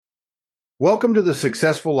Welcome to the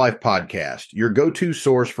Successful Life Podcast, your go-to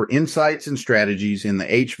source for insights and strategies in the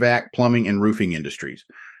HVAC, plumbing, and roofing industries.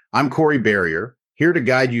 I'm Corey Barrier, here to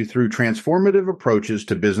guide you through transformative approaches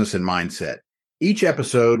to business and mindset. Each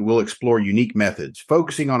episode will explore unique methods,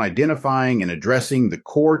 focusing on identifying and addressing the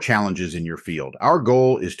core challenges in your field. Our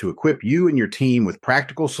goal is to equip you and your team with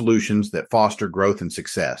practical solutions that foster growth and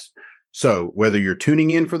success. So, whether you're tuning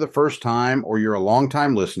in for the first time or you're a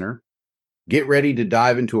longtime listener, get ready to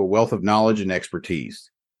dive into a wealth of knowledge and expertise.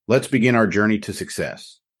 Let's begin our journey to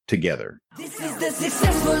success together. This is the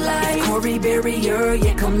Successful Life. Corey Barrier,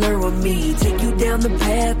 yeah, come learn with me. Take you down the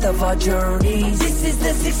path of our journeys. This is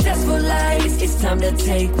the Successful Life. It's time to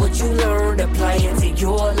take what you learned, apply it to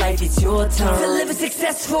your life. It's your turn to live a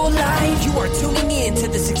successful life. You are tuning in to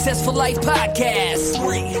the Successful Life Podcast.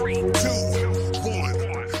 3, 2,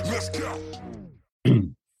 1, let's go.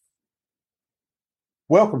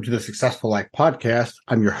 Welcome to the Successful Life Podcast.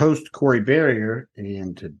 I'm your host, Corey Barrier,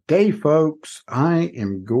 and today, folks, I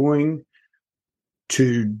am going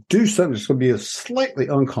to do something that's going to be slightly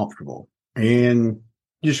uncomfortable, and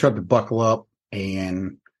you just have to buckle up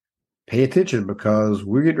and pay attention because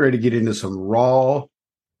we're getting ready to get into some raw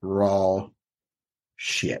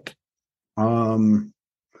shit.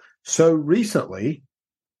 So recently,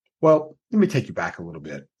 well, let me take you back a little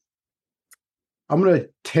bit. I'm going to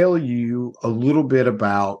tell you a little bit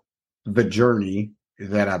about the journey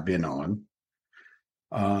that I've been on.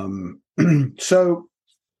 So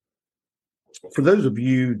for those of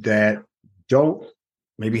you that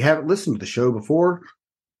maybe haven't listened to the show before,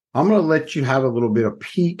 I'm going to let you have a little bit of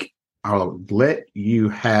peek. I'll let you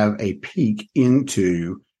have a peek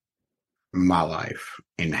into my life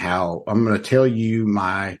and how I'm going to tell you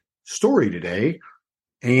my story today.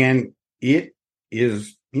 And it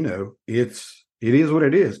is, it is what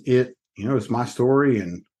it is. It's my story,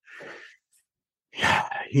 and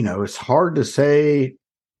it's hard to say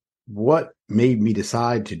what made me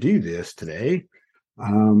decide to do this today.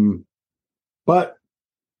 But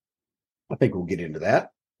I think we'll get into that.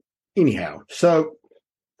 Anyhow, so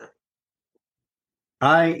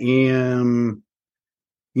I am,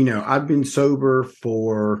 I've been sober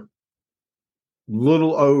for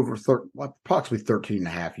little over approximately 13 and a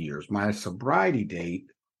half years. My sobriety date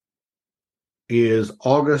is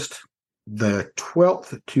August the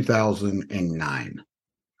 12th, 2009.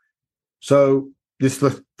 So that's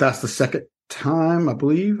the second time, I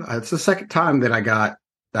believe. It's the second time that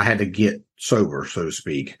I had to get sober, so to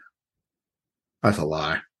speak. That's a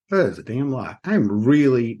lie. That is a damn lie. I'm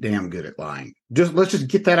really damn good at lying. Let's just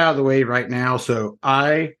get that out of the way right now. So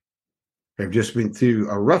I have just been through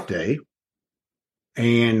a rough day,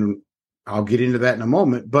 and I'll get into that in a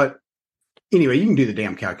moment. But anyway, you can do the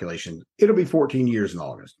damn calculation. It'll be 14 years in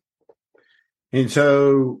August. And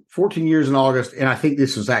so 14 years in August, and I think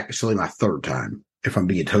this was actually my third time, if I'm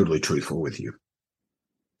being totally truthful with you.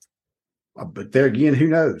 But there again, who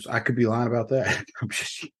knows? I could be lying about that.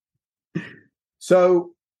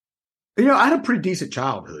 So, I had a pretty decent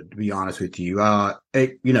childhood, to be honest with you. I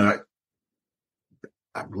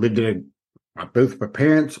lived both my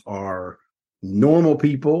parents are normal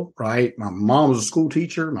people, right? My mom was a school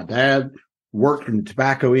teacher. My dad worked in the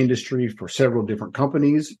tobacco industry for several different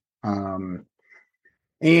companies. My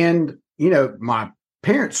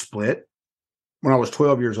parents split when I was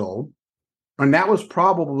 12 years old. And that was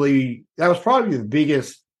probably the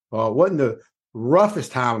biggest, wasn't the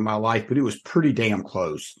roughest time of my life, but it was pretty damn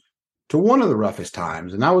close to one of the roughest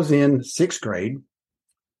times. And I was in sixth grade,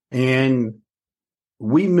 and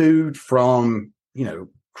we moved from,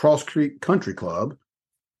 Cross Creek Country Club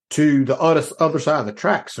to the other side of the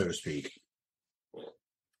track, so to speak.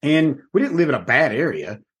 And we didn't live in a bad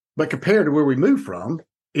area, but compared to where we moved from,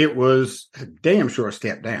 it was a damn sure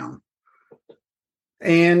step down.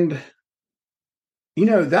 And,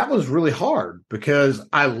 that was really hard because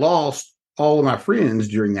I lost all of my friends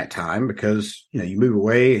during that time because, you move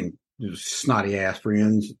away and snotty ass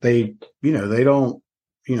friends. They don't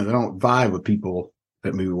vibe with people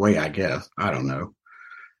that move away, I guess. I don't know.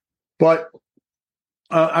 But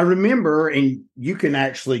I remember, and you can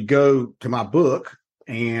actually go to my book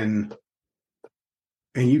and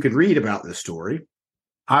you can read about this story.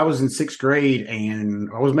 I was in sixth grade and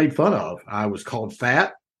I was made fun of. I was called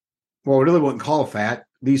fat. Well, I really wasn't called fat.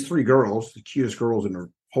 These three girls, the cutest girls in the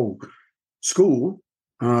whole school,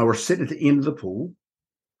 were sitting at the end of the pool.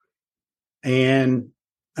 And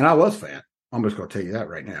I was fat. I'm just going to tell you that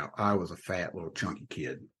right now. I was a fat little chunky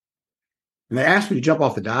kid. And they asked me to jump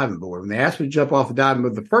off the diving board. When they asked me to jump off the diving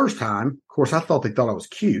board the first time, of course, I thought they thought I was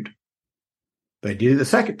cute. They did it the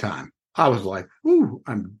second time. I was like, ooh,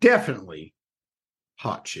 I'm definitely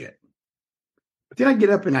hot shit. But then I get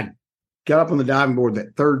up and I got up on the diving board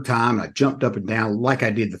that third time. I jumped up and down like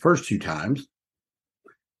I did the first 2 times.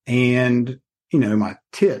 And, my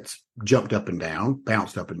tits jumped up and down,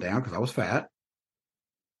 bounced up and down because I was fat.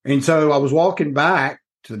 And so I was walking back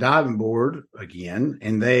to the diving board again,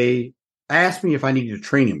 and they asked me if I needed a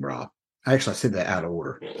training bra. Actually, I said that out of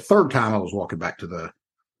order. The third time I was walking back to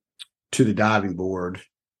the diving board,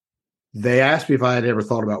 they asked me if I had ever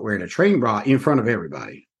thought about wearing a training bra in front of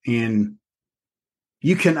everybody. And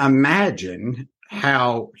you can imagine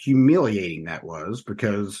how humiliating that was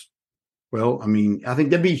because, I think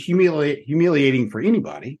that'd be humiliating for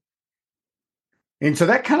anybody. And so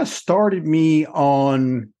that kind of started me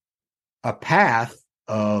on a path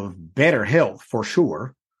of better health for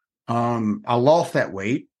sure. I lost that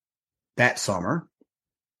weight that summer.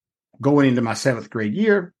 Going into my 7th grade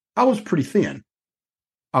year, I was pretty thin.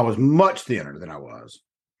 I was much thinner than I was.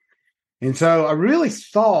 And so I really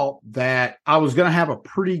thought that I was going to have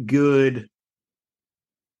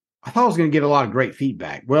I thought I was going to get a lot of great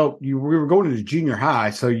feedback. Well, we were going to junior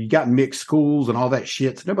high, so you got mixed schools and all that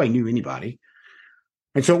shit. So nobody knew anybody.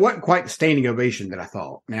 And so it wasn't quite the standing ovation that I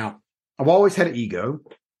thought. Now, I've always had an ego.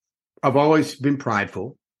 I've always been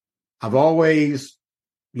prideful. I've always,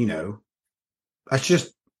 that's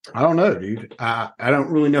just, I don't know, dude. I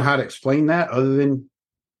don't really know how to explain that other than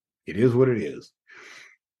it is what it is.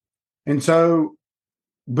 And so,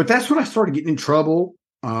 but that's when I started getting in trouble.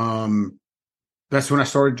 That's when I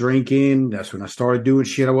started drinking. That's when I started doing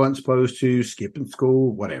shit I wasn't supposed to, skipping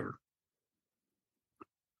school, whatever.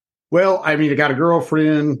 Well, I got a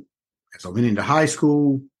girlfriend as I went into high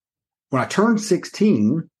school. When I turned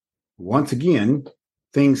 16, once again,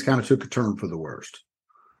 things kind of took a turn for the worst.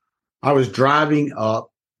 I was driving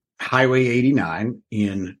up Highway 89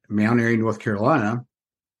 in Mount Airy, North Carolina,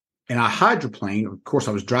 and I hydroplaned. Of course,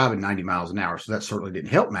 I was driving 90 miles an hour, so that certainly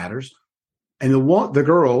didn't help matters. And the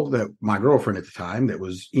girl that my girlfriend at the time that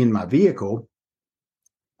was in my vehicle,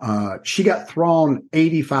 she got thrown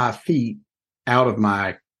 85 feet out of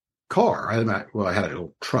my car. I had a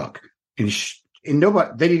little truck, and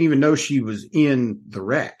nobody, they didn't even know she was in the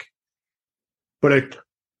wreck. But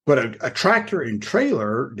a tractor and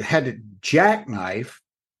trailer had to jackknife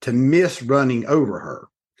to miss running over her.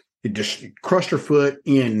 It just crushed her foot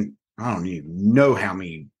in, I don't even know how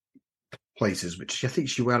many places, but I think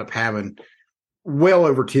she wound up having well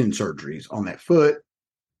over 10 surgeries on that foot,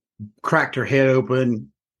 cracked her head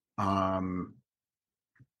open. Not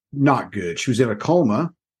good. She was in a coma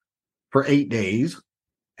for 8 days.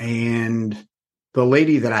 And the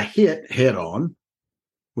lady that I hit head on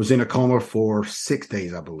was in a coma for 6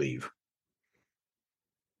 days, I believe.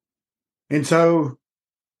 And so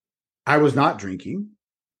I was not drinking,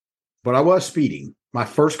 but I was speeding. My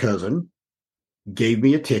first cousin gave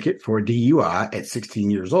me a ticket for a DUI at 16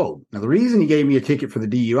 years old. Now, the reason he gave me a ticket for the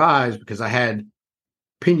DUI is because I had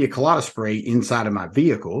pina colada spray inside of my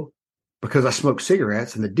vehicle because I smoked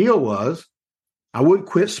cigarettes. And the deal was I would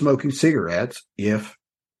quit smoking cigarettes if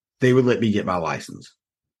they would let me get my license.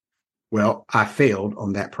 Well, I failed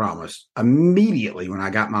on that promise. Immediately when I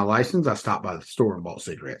got my license, I stopped by the store and bought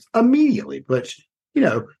cigarettes. Immediately. But,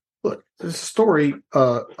 look, this is a story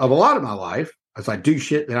of a lot of my life as I do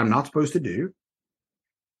shit that I'm not supposed to do.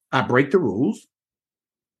 I break the rules,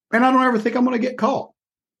 and I don't ever think I'm going to get caught.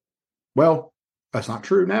 Well, that's not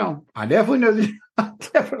true now. I definitely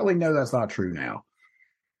know that's not true now.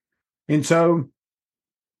 And so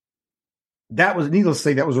that was, needless to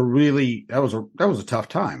say, that was a tough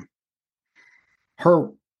time. Her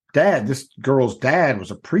dad, this girl's dad,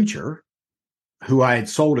 was a preacher who I had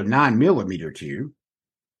sold a 9mm to.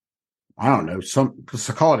 I don't know,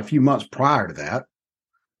 let's call it a few months prior to that.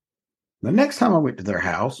 The next time I went to their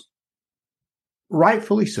house,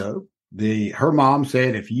 rightfully so, her mom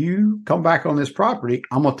said, if you come back on this property,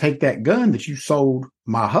 I'm going to take that gun that you sold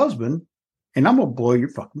my husband and I'm going to blow your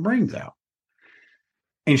fucking brains out.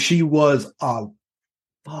 And she was a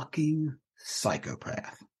fucking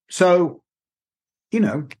psychopath. So,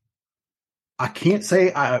 I can't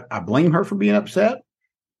say I blame her for being upset.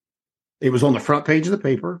 It was on the front page of the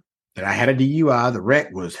paper that I had a DUI. The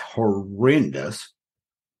wreck was horrendous.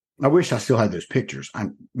 I wish I still had those pictures.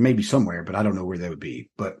 Maybe somewhere, but I don't know where they would be.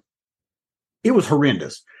 But it was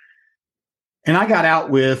horrendous. And I got out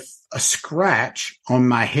with a scratch on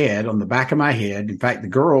my head, on the back of my head. In fact, the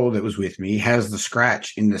girl that was with me has the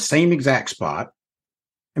scratch in the same exact spot.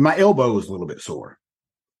 And my elbow was a little bit sore.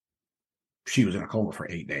 She was in a coma for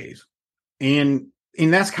 8 days. And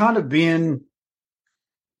that's kind of been,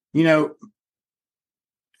 throughout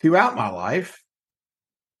my life,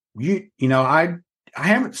 I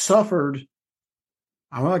haven't suffered.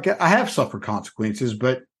 I have suffered consequences,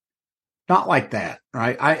 but not like that,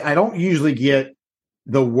 right? I don't usually get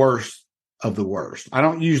the worst of the worst. I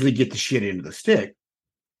don't usually get the shit into the stick.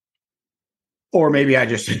 Or maybe I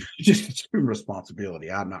just assume responsibility.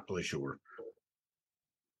 I'm not really sure.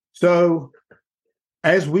 So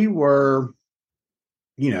as we were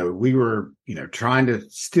trying to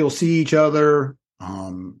still see each other.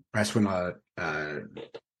 That's when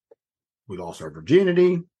we lost our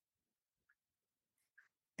virginity.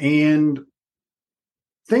 And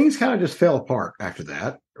things kind of just fell apart after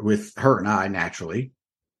that with her and I, naturally.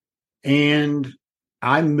 And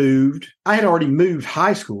I had already moved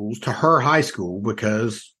high schools to her high school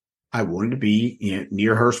because I wanted to be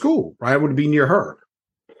near her school, right? I wanted to be near her.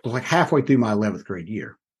 It was like halfway through my 11th grade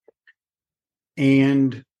year.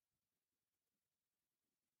 And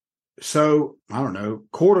so, I don't know,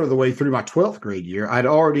 quarter of the way through my 12th grade year, I'd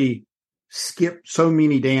already skipped so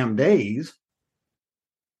many damn days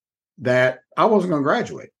that I wasn't going to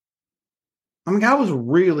graduate. I mean, I was a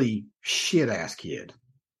really shit-ass kid.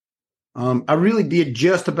 I really did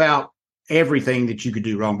just about everything that you could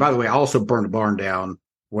do wrong. By the way, I also burned a barn down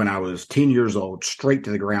when I was 10 years old, straight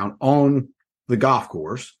to the ground on the golf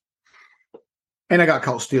course. And I got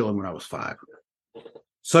caught stealing when I was 5.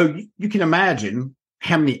 So you can imagine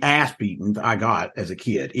how many ass beatings I got as a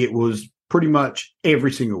kid. It was pretty much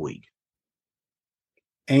every single week.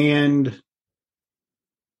 And,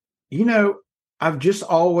 I've just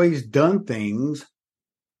always done things.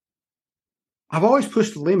 I've always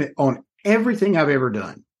pushed the limit on everything I've ever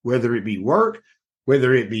done, whether it be work,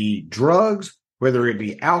 whether it be drugs, whether it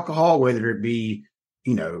be alcohol, whether it be,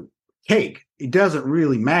 cake. It doesn't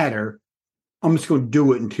really matter. I'm just going to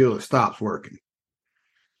do it until it stops working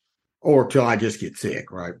or till I just get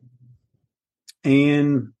sick, right?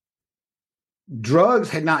 And drugs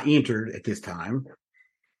had not entered at this time,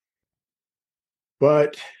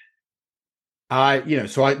 but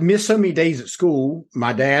so I missed so many days at school.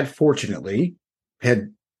 My dad, fortunately,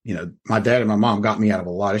 my dad and my mom got me out of a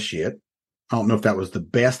lot of shit. I don't know if that was the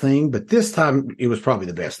best thing, but this time it was probably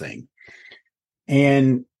the best thing.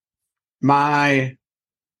 And my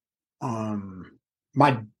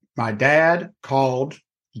dad called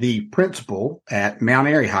the principal at Mount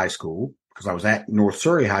Airy High School, because I was at North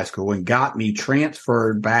Surrey High School, and got me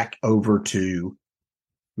transferred back over to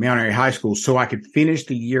Mount Airy High School so I could finish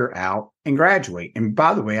the year out and graduate. And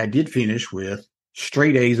by the way, I did finish with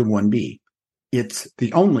straight A's and 1B. It's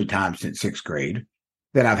the only time since 6th grade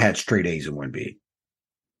that I've had straight A's and 1B.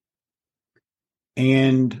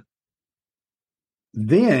 And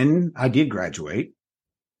then I did graduate,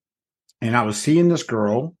 and I was seeing this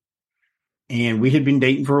girl, and we had been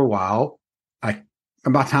dating for a while.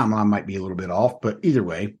 My timeline might be a little bit off, but either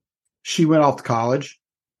way, she went off to college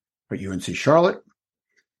at UNC Charlotte,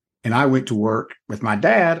 and I went to work with my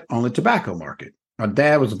dad on the tobacco market. My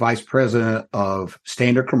dad was the vice president of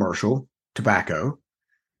Standard Commercial Tobacco,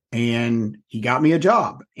 and he got me a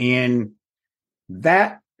job. And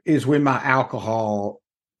that is when my alcohol,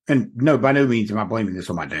 and no, by no means am I blaming this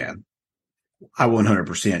on my dad. I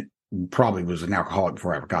 100% probably was an alcoholic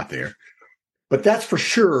before I ever got there. But that's for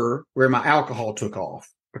sure where my alcohol took off,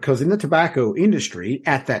 because in the tobacco industry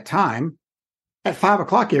at that time, at 5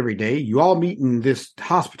 o'clock every day, you all meet in this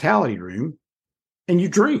hospitality room and you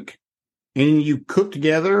drink and you cook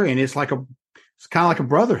together. And it's kind of like a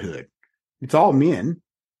brotherhood. It's all men.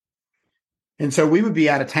 And so we would be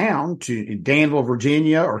out of town in Danville,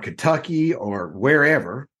 Virginia, or Kentucky, or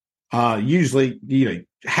wherever. Usually,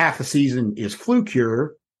 half the season is Flue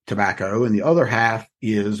Cure tobacco and the other half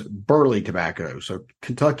is Burley tobacco. So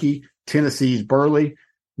Kentucky, Tennessee's Burley,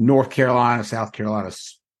 North Carolina, South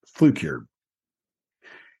Carolina's Flue Cure.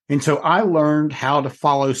 And so I learned how to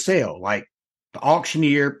follow sale, like the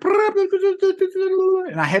auctioneer,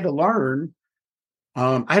 and I had to learn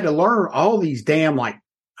all these damn, I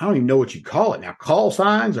don't even know what you call it now, call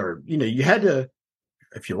signs, or, you had to,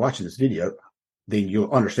 if you're watching this video, then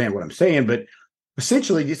you'll understand what I'm saying. But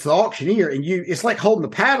essentially it's the auctioneer, and it's like holding the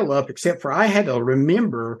paddle up, except for I had to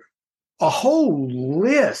remember a whole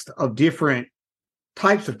list of different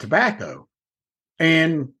types of tobacco.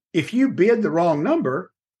 And if you bid the wrong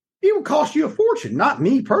number, it will cost you a fortune. Not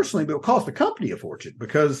me personally, but it will cost the company a fortune,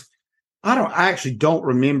 because I actually don't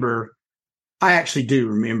remember. I actually do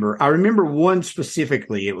remember. I remember one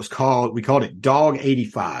specifically. We called it Dog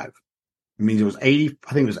 85. It means it was I think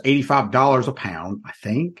it was $85 a pound. I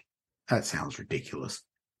think that sounds ridiculous.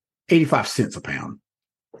 85 cents a pound,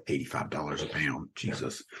 $85 a pound.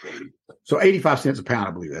 Jesus. So 85 cents a pound.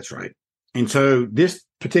 I believe that's right. And so this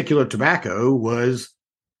particular tobacco was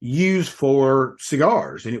used for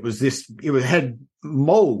cigars, and it had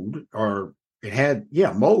mold, or it had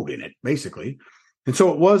mold in it, basically. And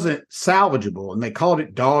so it wasn't salvageable. And they called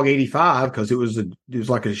it Dog 85 because it was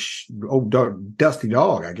like a old dusty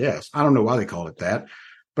dog, I guess. I don't know why they called it that,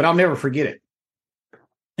 but I'll never forget it.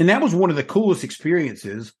 And that was one of the coolest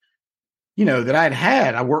experiences, that I'd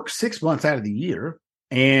had. I worked 6 months out of the year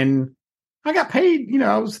and I got paid,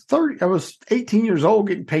 I was 18 years old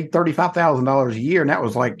getting paid $35,000 a year. And that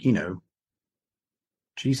was like,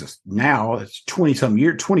 Jesus, now it's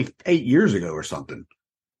 28 years ago or something.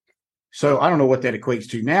 So I don't know what that equates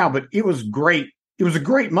to now, but it was great. It was a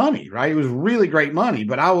great money, right? It was really great money,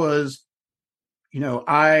 but I was,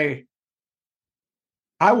 I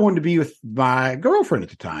wanted to be with my girlfriend at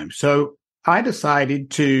the time. So I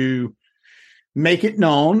decided to make it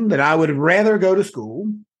known that I would rather go to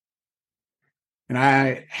school. And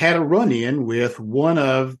I had a run-in with one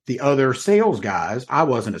of the other sales guys. I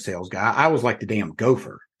wasn't a sales guy. I was like the damn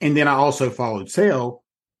gopher. And then I also followed sale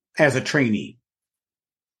as a trainee.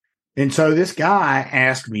 And so this guy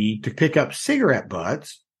asked me to pick up cigarette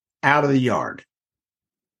butts out of the yard.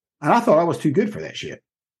 And I thought I was too good for that shit.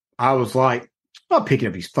 I was like, I'm not picking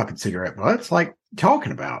up these fucking cigarette butts. Like,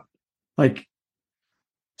 talking about.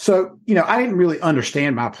 So, I didn't really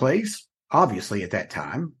understand my place, obviously, at that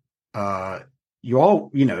time. You all,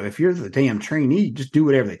 if you're the damn trainee, just do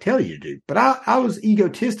whatever they tell you to do. But I was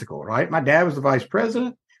egotistical, right? My dad was the vice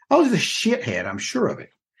president. I was the shithead, I'm sure of it.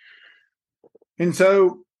 And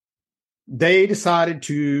so they decided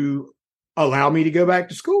to allow me to go back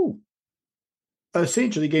to school.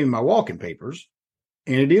 Essentially gave me my walking papers,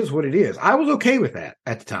 and it is what it is. I was okay with that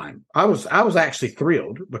at the time. I was actually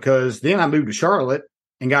thrilled because then I moved to Charlotte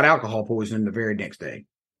and got alcohol poisoning the very next day.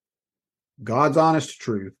 God's honest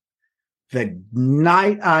truth. The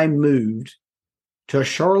night I moved to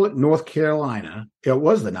Charlotte, North Carolina, it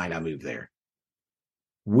was the night I moved there.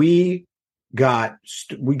 We drank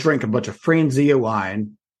a bunch of Franzia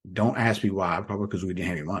wine. Don't ask me why, probably because we didn't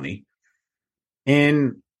have any money.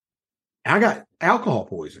 And I got alcohol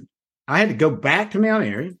poisoned. I had to go back to Mount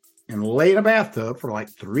Airy and lay in a bathtub for like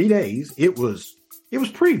 3 days. It was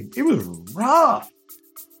rough.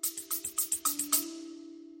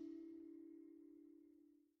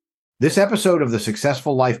 This episode of the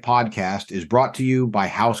Successful Life podcast is brought to you by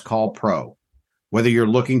House Call Pro. Whether you're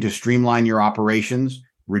looking to streamline your operations,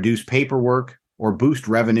 reduce paperwork, or boost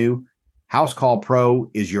revenue, House Call Pro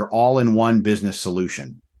is your all-in-one business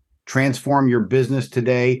solution. Transform your business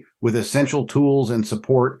today with essential tools and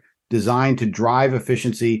support designed to drive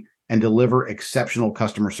efficiency and deliver exceptional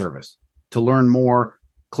customer service. To learn more,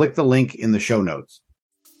 click the link in the show notes.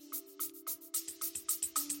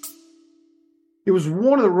 It was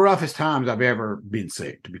one of the roughest times I've ever been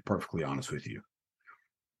sick, to be perfectly honest with you.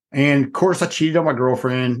 And of course, I cheated on my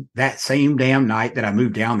girlfriend that same damn night that I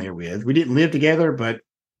moved down there with. We didn't live together, but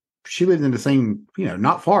she lived in the same,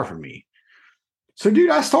 not far from me. So, dude,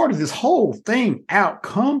 I started this whole thing out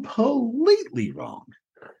completely wrong.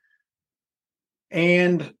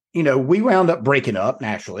 And, we wound up breaking up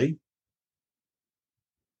naturally.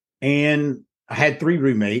 And I had 3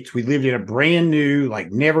 roommates. We lived in a brand new,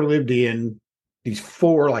 never lived in, these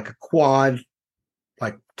 4, a quad,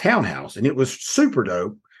 townhouse. And it was super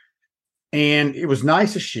dope. And it was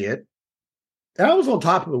nice as shit. And I was on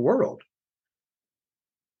top of the world.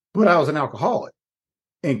 But I was an alcoholic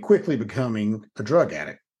and quickly becoming a drug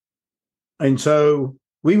addict. And so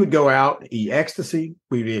we would go out, eat ecstasy.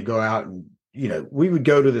 We would go out and, we would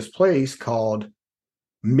go to this place called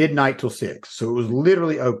Midnight Till 6. So it was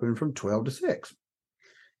literally open from 12 to 6.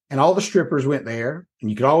 And all the strippers went there,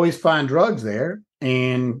 and you could always find drugs there.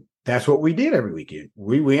 And that's what we did every weekend.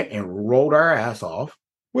 We went and rolled our ass off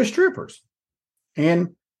with strippers and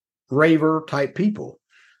raver type people.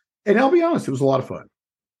 And I'll be honest, it was a lot of fun.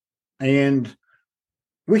 And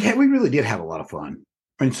we really did have a lot of fun.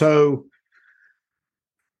 And so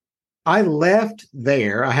I left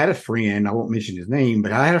there. I had a friend, I won't mention his name,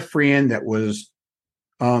 but I had a friend that was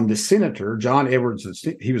the senator, John Edwards.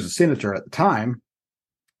 He was a senator at the time,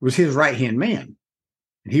 was his right-hand man.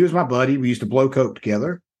 And he was my buddy. We used to blow coke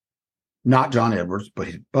together. Not John Edwards, but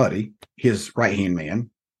his buddy, his right-hand man.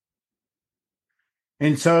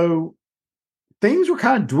 And so things were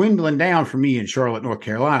kind of dwindling down for me in Charlotte, North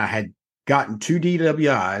Carolina. I had gotten 2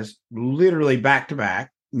 DWIs literally back to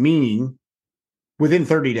back, meaning within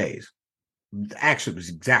 30 days. Actually, it was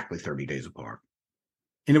exactly 30 days apart.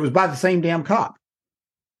 And it was by the same damn cop.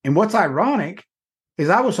 And what's ironic is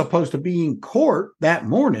I was supposed to be in court that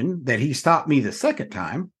morning that he stopped me the second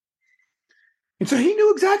time. And so he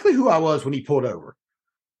knew exactly who I was when he pulled over.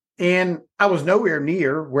 And I was nowhere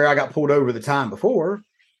near where I got pulled over the time before.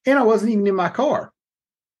 And I wasn't even in my car.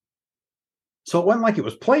 So it wasn't like it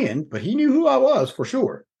was planned, but he knew who I was for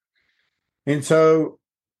sure. And so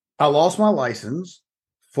I lost my license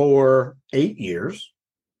for 8 years,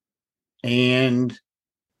 and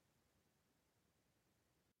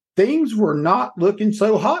things were not looking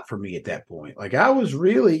so hot for me at that point. Like, I was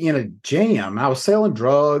really in a jam. I was selling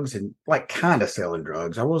drugs and like kind of selling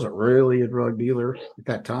drugs. I wasn't really a drug dealer at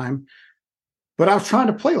that time, but I was trying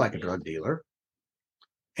to play like a drug dealer.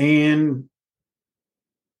 And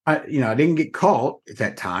I didn't get caught at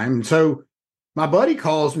that time. And so my buddy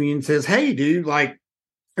calls me and says, "Hey, dude, like,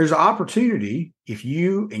 there's an opportunity if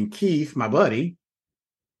you and Keith, my buddy,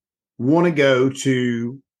 want to go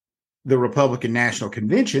to the Republican National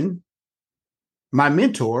Convention. My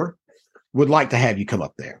mentor would like to have you come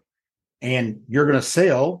up there, and you're going to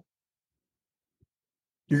sell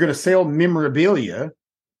memorabilia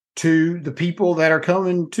to the people that are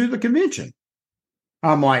coming to the convention."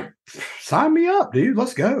 I'm like, "Sign me up, dude.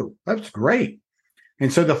 Let's go. That's great."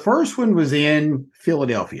 And so the first one was in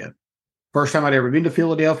Philadelphia. First time I'd ever been to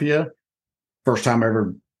Philadelphia. First time I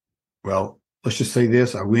ever, well, let's just say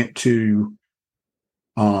this. I went to,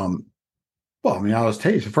 I was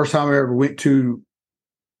telling you, it's the first time I ever went to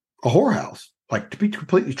a whorehouse, like, to be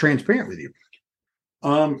completely transparent with you.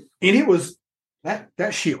 And it was, that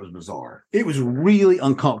shit was bizarre. It was really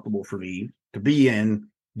uncomfortable for me to be in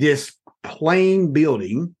this plain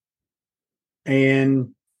building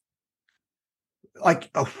and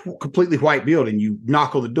like a completely white building. You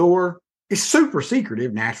knock on the door. It's super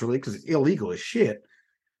secretive, naturally, because it's illegal as shit.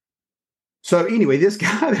 So anyway, this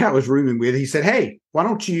guy that I was rooming with, he said, "Hey, why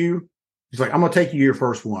don't you," he's like, "I'm going to take you to your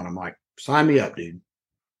first one." I'm like, "Sign me up, dude."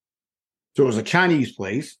 So it was a Chinese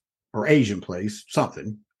place or Asian place,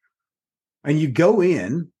 something. And you go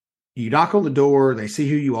in, you knock on the door, they see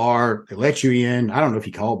who you are, they let you in. I don't know if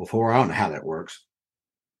you called before. I don't know how that works.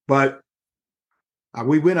 But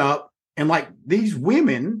we went up, and like, these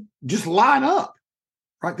women just line up,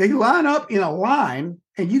 right? They line up in a line,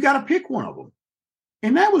 and you got to pick one of them.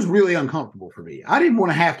 And that was really uncomfortable for me. I didn't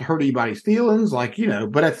want to have to hurt anybody's feelings, like,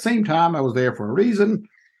 but at the same time, I was there for a reason.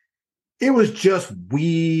 It was just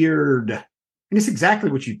weird. And it's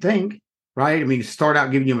exactly what you think, right? I mean, you start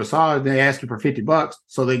out giving you a massage, they ask you for $50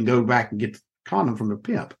 so they can go back and get the condom from the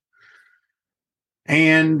pimp.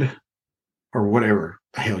 Or whatever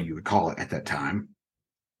the hell you would call it at that time.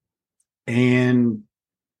 And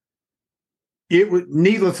it was,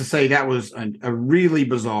 needless to say, that was a really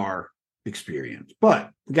bizarre experience.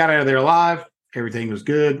 But we got out of there alive. Everything was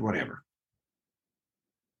good, whatever.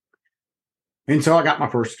 And so I got my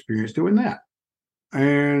first experience doing that.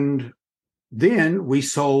 And then we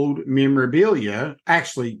sold memorabilia.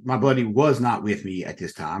 Actually, my buddy was not with me at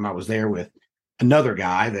this time. I was there with another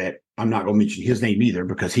guy that I'm not going to mention his name either,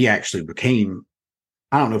 because he actually became,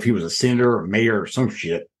 I don't know if he was a senator or mayor or some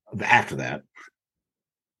shit after that.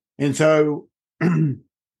 And so it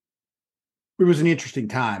was an interesting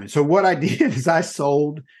time. And so what I did is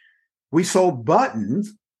we sold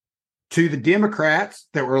buttons to the Democrats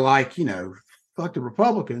that were like, fuck the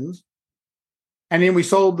Republicans. And then we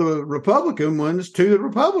sold the Republican ones to the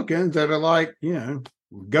Republicans that are like,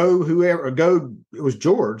 go whoever, go. It was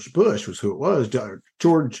George Bush was who it was.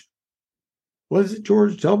 George, was it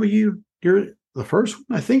George W? The first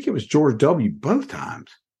one? I think it was George W. both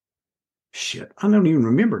times. Shit, I don't even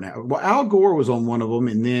remember now. Well, Al Gore was on one of them,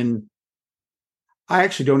 and then I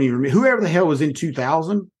actually don't even remember. Whoever the hell was in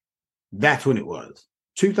 2000, that's when it was.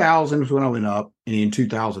 2000 was when I went up, and in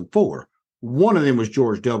 2004, one of them was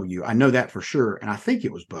George W. I know that for sure, and I think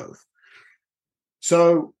it was both.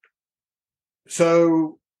 So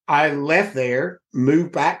I left there,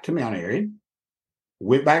 moved back to Mount Airy,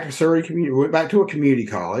 went back to Surrey Community, went back to a community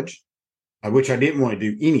college, which I didn't want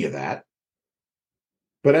to do any of that,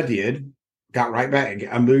 but I did. Got right back.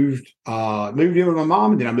 I moved in with my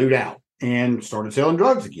mom, and then I moved out and started selling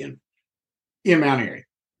drugs again in Mount Airy.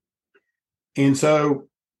 And so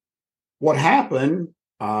what happened,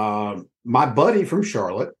 my buddy from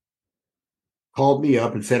Charlotte called me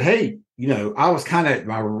up and said, "Hey, I was kind of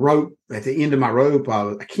my rope at the end of my rope.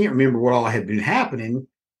 I can't remember what all had been happening."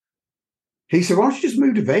 He said, "Why don't you just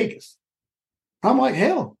move to Vegas?" I'm like,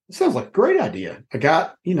 "Hell, it sounds like a great idea. I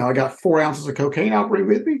got 4 ounces of cocaine I'll bring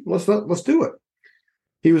with me. Let's do it."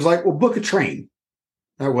 He was like, "Well, book a train.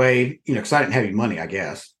 That way, because I didn't have any money, I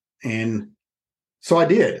guess." And so I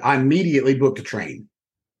did. I immediately booked a train,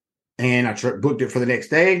 and I booked it for the next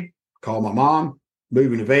day, called my mom,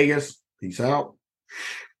 moving to Vegas. Peace out.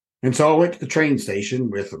 And so I went to the train station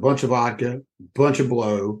with a bunch of vodka, a bunch of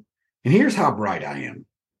blow. And here's how bright I am.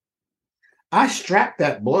 I strapped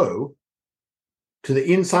that blow to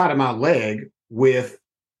the inside of my leg with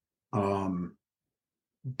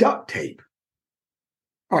duct tape.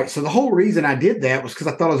 All right. So the whole reason I did that was because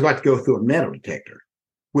I thought I was about to go through a metal detector,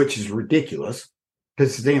 which is ridiculous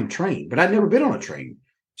because it's a damn train. But I'd never been on a train.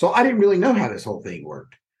 So I didn't really know how this whole thing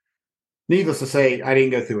worked. Needless to say, I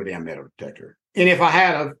didn't go through a damn metal detector. And if I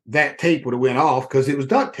had, that tape would have went off because it was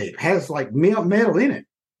duct tape. It has like metal in it.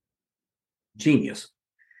 Genius.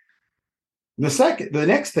 The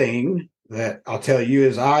next thing that I'll tell you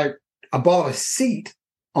is I bought a seat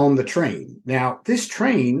on the train. Now, this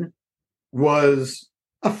train was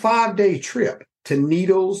a 5-day trip to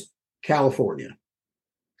Needles, California.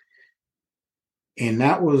 And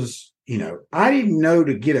that was, I didn't know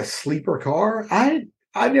to get a sleeper car. I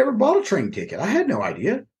never bought a train ticket. I had no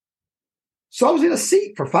idea. So I was in a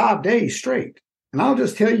seat for 5 days straight. And I'll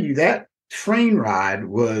just tell you that train ride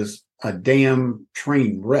was a damn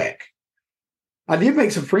train wreck. I did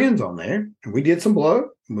make some friends on there, and we did some blow,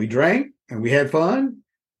 and we drank, and we had fun.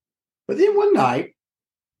 But then one night,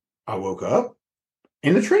 I woke up,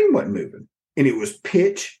 and the train wasn't moving. And it was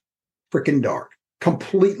pitch freaking dark,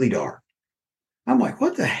 completely dark. I'm like,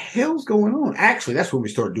 what the hell's going on? Actually, that's when we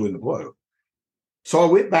started doing the blow. So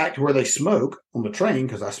I went back to where they smoke on the train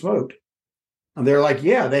because I smoked. And they're like,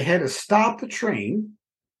 yeah, they had to stop the train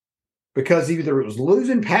because either it was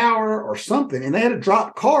losing power or something, and they had to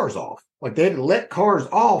drop cars off. Like they had to let cars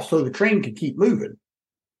off so the train could keep moving,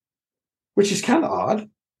 which is kind of odd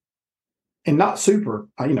and not super,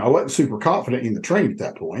 I wasn't super confident in the train at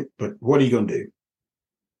that point, but what are you going to do?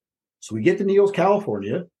 So we get to Needles,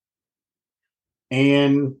 California,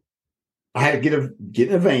 and I had to get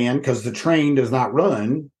in a van because the train does not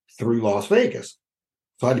run through Las Vegas.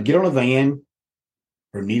 So I had to get on a van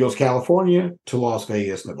from Needles, California to Las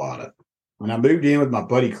Vegas, Nevada. And I moved in with my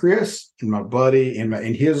buddy Chris and my buddy and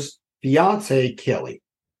his fiance Kelly.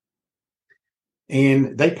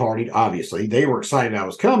 And they partied, obviously. They were excited I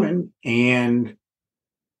was coming. And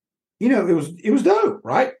it was dope,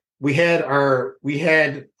 right? We had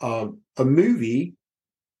a movie,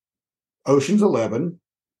 Ocean's 11,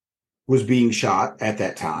 was being shot at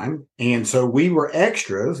that time. And so we were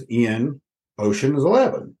extras in Ocean's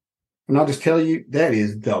 11. And I'll just tell you, that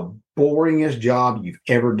is the boringest job you've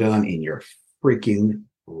ever done in your freaking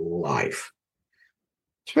life.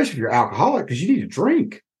 Especially if you're alcoholic, because you need to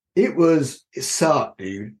drink. It sucked,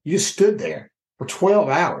 dude. You just stood there for 12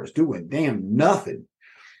 hours doing damn nothing.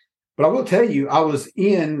 But I will tell you, I was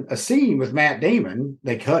in a scene with Matt Damon.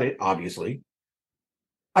 They cut it, obviously.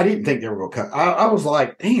 I didn't think they were going to cut. I was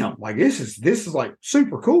like, damn, like this is like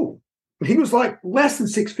super cool. And he was like less than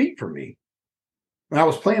 6 feet from me. And I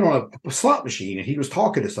was playing on a slot machine and he was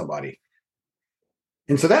talking to somebody.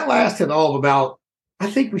 And so that lasted all of about, I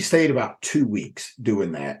think we stayed about 2 weeks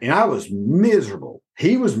doing that. And I was miserable.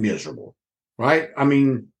 He was miserable, right? I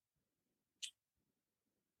mean,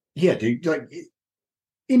 yeah, dude,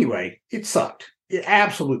 anyway, it sucked. It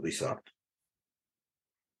absolutely sucked.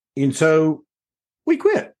 And so we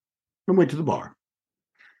quit and went to the bar.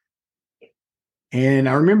 And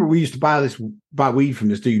I remember we used to buy weed from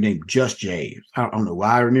this dude named Just James. I don't know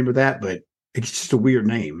why I remember that, but it's just a weird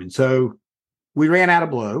name. And so we ran out of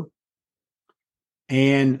blow.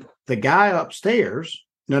 And the guy upstairs,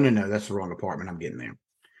 no, that's the wrong apartment. I'm getting there.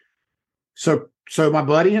 So my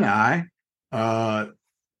buddy and I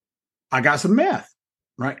got some meth,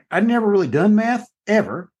 right? I'd never really done meth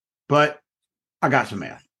ever, but I got some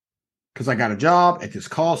meth because I got a job at this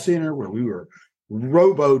call center where we were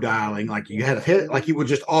robo dialing, like you had a hit, like you would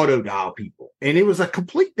just auto dial people. And it was a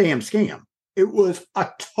complete damn scam. It was a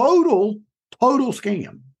total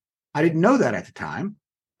scam. I didn't know that at the time.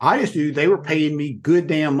 I just knew they were paying me good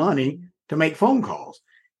damn money to make phone calls.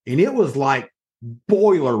 And it was like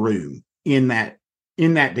boiler room in that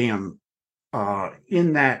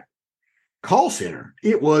call center.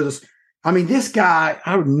 It was, this guy,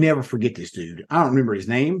 I would never forget this dude. I don't remember his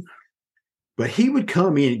name, but he would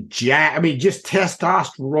come in, just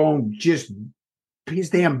testosterone, just his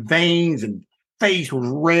damn veins and face was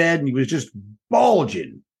red and he was just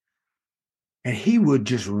bulging. And he would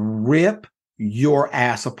just rip your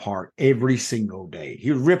ass apart every single day.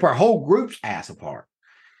 He would rip our whole group's ass apart.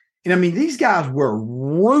 And these guys were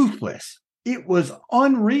ruthless. It was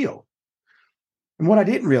unreal. And what I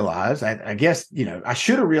didn't realize, I guess, I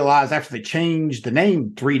should have realized after they changed the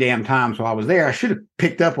name 3 damn times while I was there, I should have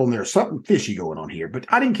picked up on there's something fishy going on here, but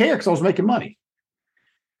I didn't care because I was making money.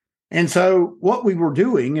 And so what we were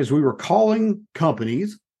doing is we were calling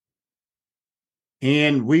companies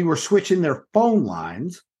and we were switching their phone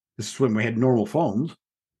lines. This is when we had normal phones.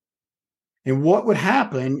 And what would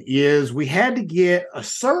happen is we had to get a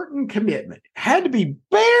certain commitment. It had to be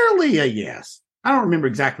barely a yes. I don't remember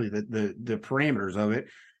exactly the parameters of it,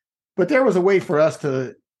 but there was a way for us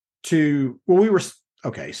we were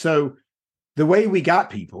okay. So the way we got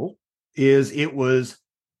people is it was,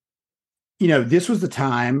 this was the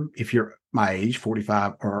time, if you're my age,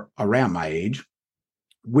 45 or around my age,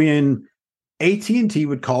 when AT&T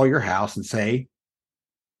would call your house and say,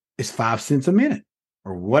 it's 5 cents a minute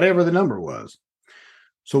or whatever the number was.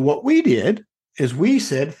 So what we did is we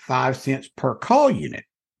said 5 cents per call unit.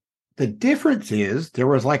 The difference is there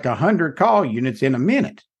was like 100 call units in a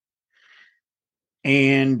minute.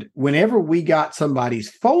 And whenever we got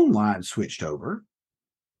somebody's phone line switched over,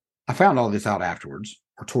 I found all this out afterwards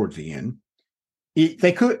or towards the end.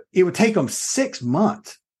 It would take them 6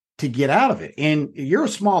 months to get out of it. And if you're a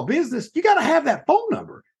small business, you got to have that phone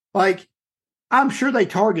number. Like, I'm sure they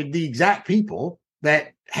targeted the exact people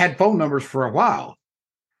that had phone numbers for a while.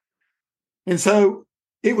 And so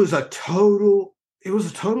it was a total scam. It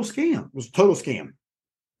was a total scam.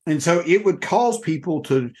 And so it would cause people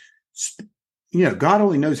to, God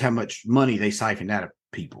only knows how much money they siphoned out of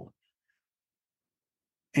people.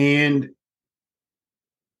 And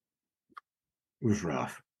it was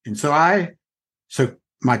rough. And so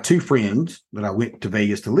my 2 friends that I went to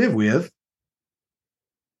Vegas to live with,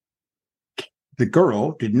 the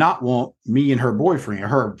girl did not want me and her boyfriend,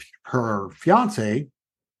 her fiance,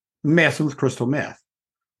 messing with crystal meth.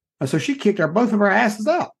 And so she kicked both of our asses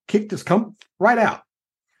out, kicked us right out.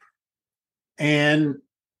 And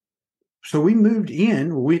so we moved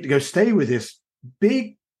in. We had to go stay with this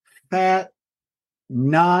big, fat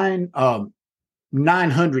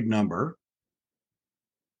 900 number,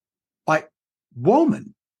 like,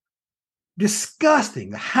 woman.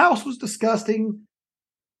 Disgusting. The house was disgusting.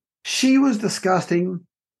 She was disgusting.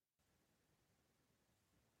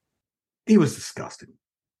 He was disgusting.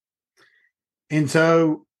 And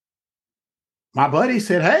so my buddy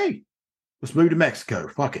said, hey, let's move to Mexico.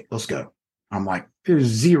 Fuck it. Let's go. I'm like, there's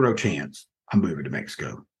 0 chance I'm moving to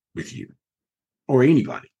Mexico with you or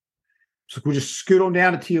anybody. So we'll just scoot on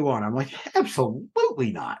down to Tijuana. I'm like,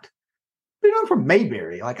 absolutely not. I'm from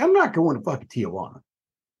Mayberry. Like, I'm not going to fucking Tijuana.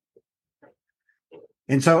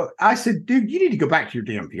 And so I said, dude, you need to go back to your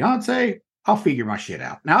damn fiance. I'll figure my shit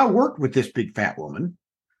out. Now, I worked with this big fat woman.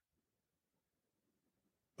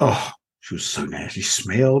 Oh, she was so nasty. She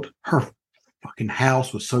smelled. Her fucking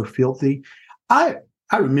house was so filthy. I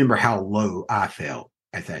remember how low I felt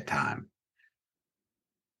at that time.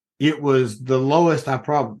 It was the lowest I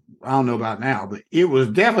don't know about now, but it was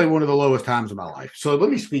definitely one of the lowest times of my life. So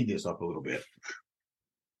let me speed this up a little bit.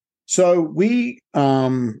 So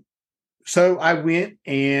so I went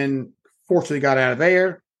and fortunately got out of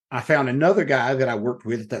there. I found another guy that I worked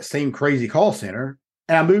with at that same crazy call center,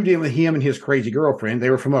 and I moved in with him and his crazy girlfriend.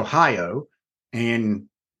 They were from Ohio, and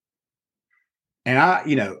I,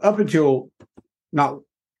 up until not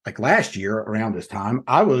like last year around this time,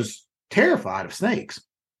 I was terrified of snakes.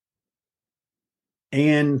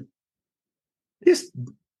 And this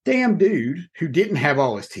damn dude who didn't have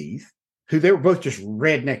all his teeth, who they were both just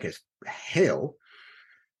redneck as hell,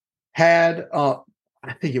 had, I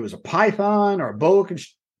think it was a python or a boa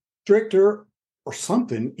constrictor or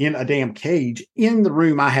something in a damn cage in the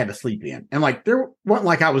room I had to sleep in. And like, there wasn't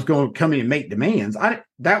like I was going to come in and make demands.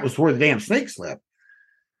 That was where the damn snake slept.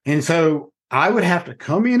 And so I would have to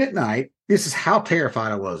come in at night. This is how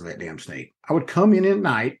terrified I was of that damn snake. I would come in at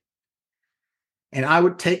night and I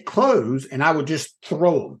would take clothes and I would just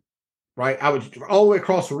throw them, right? I would all the way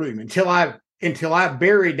across the room until I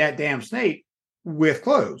buried that damn snake with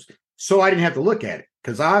clothes. So I didn't have to look at it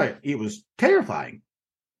because it was terrifying.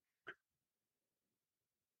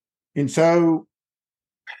 And so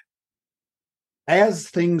as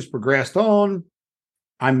things progressed on,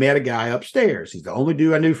 I met a guy upstairs. He's the only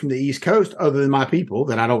dude I knew from the East Coast other than my people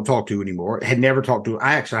that I don't talk to anymore. Had never talked to.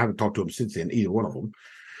 I haven't talked to him since then, either one of them.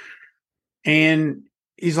 And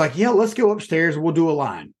he's like, yeah, let's go upstairs and we'll do a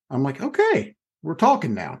line. I'm like, okay, we're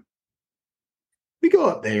talking now. We go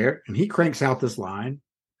up there and he cranks out this line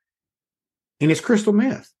and it's crystal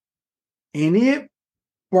meth. And it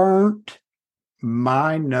burnt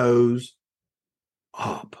my nose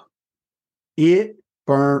up. It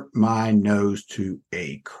burnt my nose to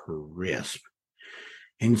a crisp.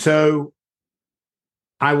 And so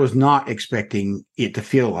I was not expecting it to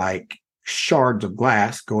feel like shards of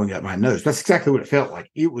glass going up my nose. That's exactly what it felt like.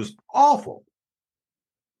 It was awful.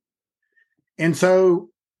 And so,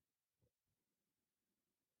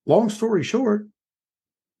 long story short,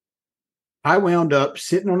 I wound up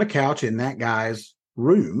sitting on a couch in that guy's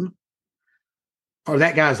room or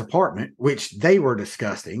that guy's apartment, which they were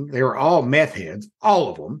disgusting. They were all meth heads, all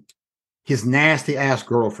of them. His nasty ass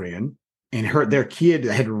girlfriend and their kid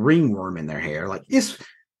had ringworm in their hair. Like, it's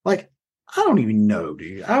like, I don't even know,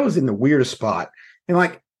 dude. I was in the weirdest spot. And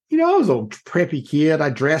like, I was a little preppy kid. I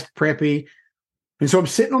dressed preppy. And so I'm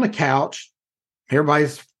sitting on the couch.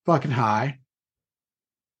 Everybody's fucking high.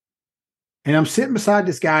 And I'm sitting beside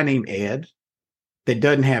this guy named Ed that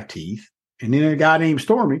doesn't have teeth. And then a guy named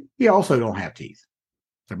Stormy, he also don't have teeth.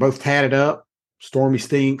 They're both tatted up. Stormy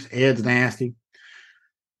stinks. Ed's nasty.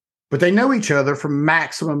 But they know each other from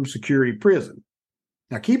maximum security prison.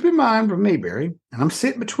 Now, keep in mind from me, Barry, and I'm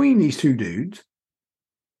sitting between these two dudes.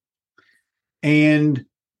 And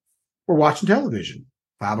we're watching television.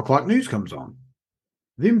 5 o'clock news comes on.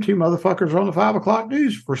 Them two motherfuckers are on the 5 o'clock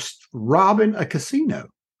news for robbing a casino.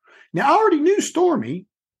 Now, I already knew Stormy.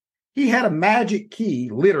 He had a magic key,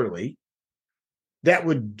 literally, that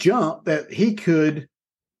would jump, that he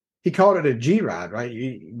called it a G-Ride,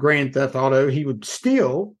 right? Grand Theft Auto. He would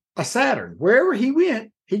steal a Saturn. Wherever he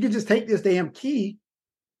went, he could just take this damn key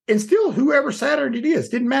and steal whoever Saturn it is.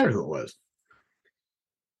 Didn't matter who it was.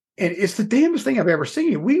 And it's the damnedest thing I've ever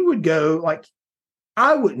seen. We would go, like,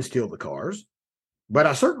 I wouldn't steal the cars, but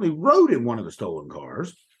I certainly rode in one of the stolen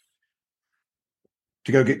cars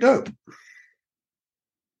to go get dope.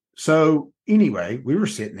 So anyway, we were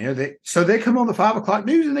sitting there. So they come on the 5 o'clock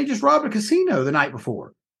news and they just robbed a casino the night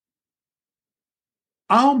before.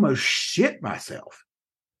 I almost shit myself.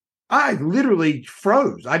 I literally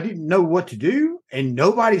froze. I didn't know what to do, and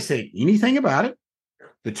nobody said anything about it.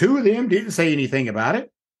 The two of them didn't say anything about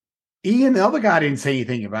it. Ian, the other guy, didn't say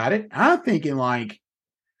anything about it. I'm thinking, like,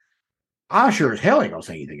 I sure as hell ain't gonna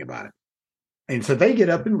say anything about it. And so they get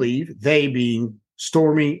up and leave, they being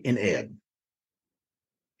Stormy and Ed.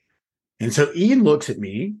 And so Ian looks at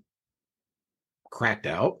me, cracked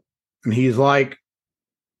out, and he's like,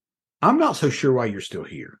 I'm not so sure why you're still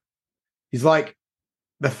here. He's like,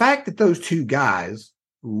 the fact that those two guys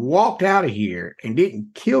walked out of here and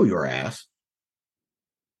didn't kill your ass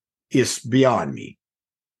is beyond me.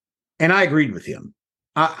 And I agreed with him.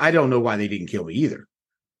 I don't know why they didn't kill me either.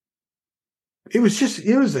 It was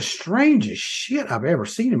the strangest shit I've ever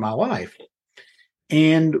seen in my life.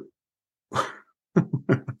 And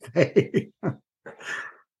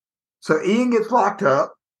so Ian gets locked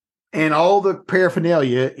up, and all the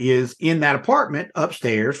paraphernalia is in that apartment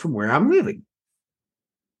upstairs from where I'm living.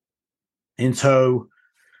 And so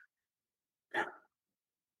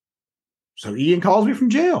Ian calls me from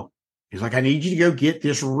jail. He's like, I need you to go get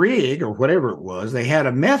this rig or whatever it was. They had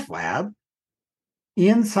a meth lab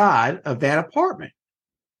inside of that apartment.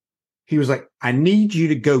 He was like, I need you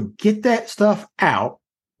to go get that stuff out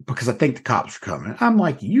because I think the cops are coming. I'm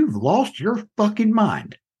like, you've lost your fucking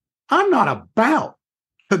mind. I'm not about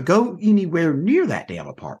to go anywhere near that damn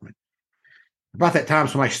apartment. About that time,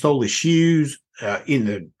 somebody stole his shoes in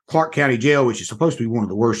the Clark County Jail, which is supposed to be one of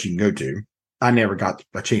the worst you can go to. I never got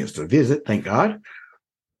a chance to visit, thank God.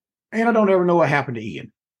 And I don't ever know what happened to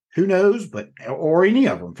Ian. Who knows, or any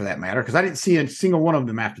of them for that matter, because I didn't see a single one of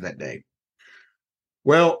them after that day.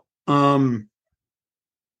 Well, that's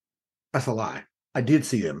a lie. I did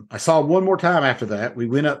see them. I saw one more time after that. We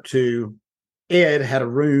went up to Ed, had a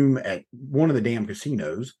room at one of the damn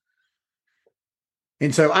casinos.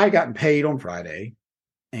 And so I had gotten paid on Friday.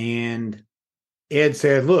 And Ed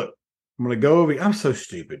said, look, I'm going to go over. I'm so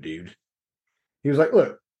stupid, dude. He was like,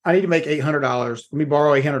 look, I need to make $800. Let me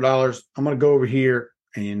borrow $800. I'm going to go over here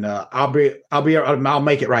and I'll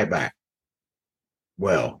make it right back.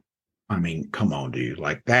 Well, I mean, come on, dude.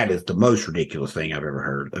 Like, that is the most ridiculous thing I've ever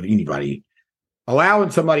heard of anybody allowing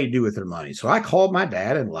somebody to do with their money. So I called my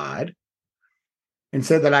dad and lied and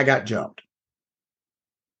said that I got jumped.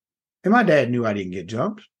 And my dad knew I didn't get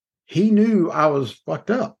jumped. He knew I was fucked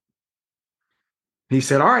up. He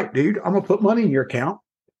said, all right, dude, I'm going to put money in your account.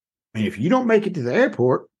 And if you don't make it to the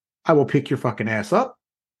airport, I will pick your fucking ass up.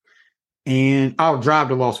 And I'll drive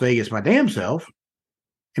to Las Vegas my damn self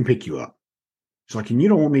and pick you up. It's like, and you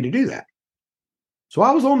don't want me to do that. So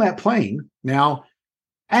I was on that plane. Now,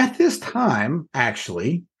 at this time,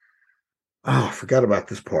 actually, I forgot about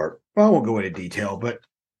this part. Well, I won't go into detail, but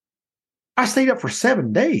I stayed up for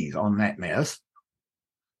 7 days on that mess.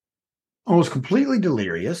 I was completely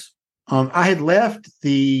delirious. I had left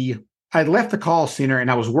the call center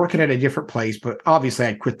and I was working at a different place, but obviously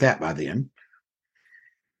I'd quit that by then.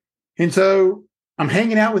 And so I'm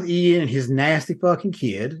hanging out with Ian and his nasty fucking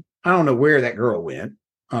kid. I don't know where that girl went.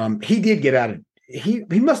 He did get out of, he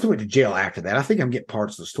must have went to jail after that. I think I'm getting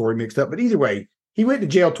parts of the story mixed up, but either way, he went to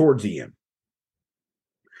jail towards the end.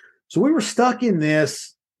 So we were stuck in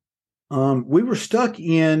this,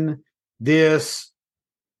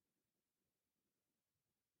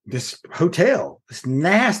 this hotel, this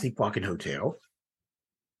nasty fucking hotel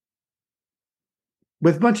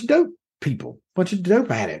with a bunch of dope people, bunch of dope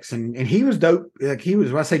addicts. And he was dope. Like he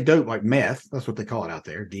was, when I say dope, like meth, that's what they call it out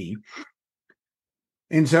there, D.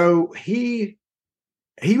 And so he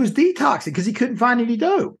was detoxing because he couldn't find any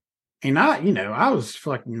dope. And I was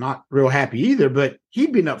like not real happy either, but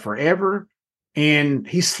he'd been up forever and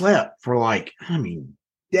he slept for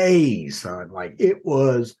days, son. Like it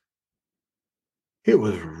was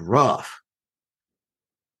rough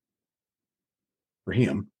for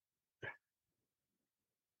him.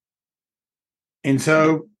 And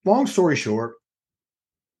so, long story short,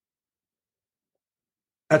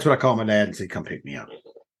 that's what I called my dad and said, come pick me up.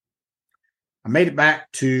 I made it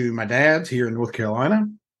back to my dad's here in North Carolina,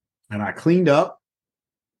 and I cleaned up,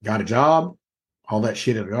 got a job, all that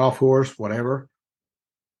shit at the golf course, whatever,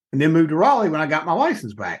 and then moved to Raleigh when I got my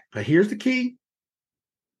license back. But here's the key.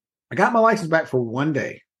 I got my license back for one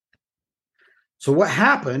day. So what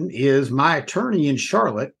happened is my attorney in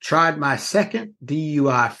Charlotte tried my second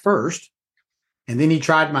DUI first, and then he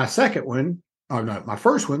tried my my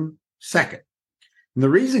first one second. And the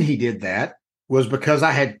reason he did that was because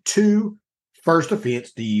I had 2 first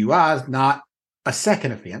offense DUIs, not a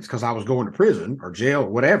second offense, because I was going to prison or jail or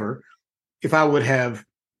whatever. If I would have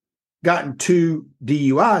gotten 2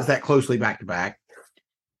 DUIs that closely back to back,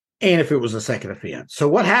 and if it was a second offense. So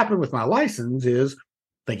what happened with my license is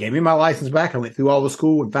they gave me my license back. I went through all the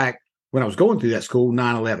school. In fact, when I was going through that school,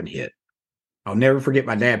 9/11 hit. I'll never forget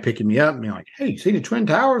my dad picking me up and being like, hey, you see the Twin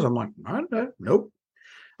Towers? I'm like, I don't know. Nope.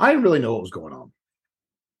 I didn't really know what was going on.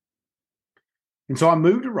 And so I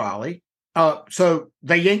moved to Raleigh. So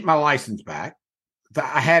they yanked my license back.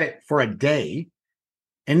 I had it for a day.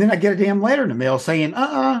 And then I get a damn letter in the mail saying,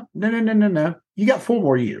 no. You got 4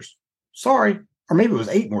 more years. Sorry. Or maybe it was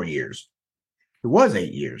 8 more years. It was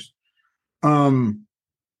 8 years.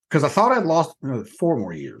 Because I thought I'd lost 4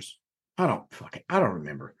 more years. I don't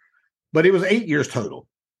remember. But it was 8 years total.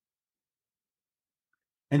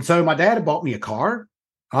 And so my dad had bought me a car.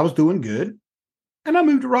 I was doing good. And I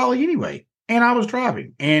moved to Raleigh anyway. And I was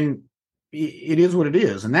driving. And it is what it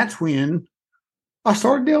is. And that's when I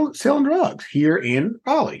started selling drugs here in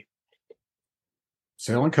Raleigh.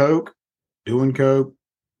 Selling coke, doing coke.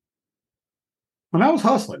 When I was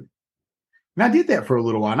hustling. And I did that for a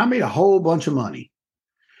little while. And I made a whole bunch of money.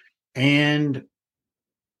 And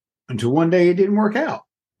until one day it didn't work out.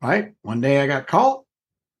 Right? One day I got caught,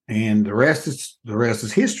 and the rest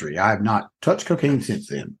is history. I have not touched cocaine since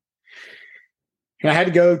then. And I had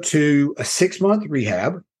to go to a 6-month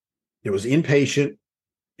rehab. It was inpatient.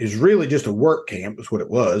 It was really just a work camp, is what it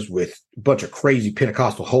was, with a bunch of crazy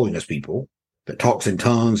Pentecostal holiness people that talks in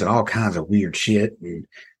tongues and all kinds of weird shit. And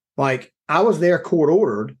like I was there court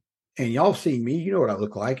ordered, and y'all seen me, you know what I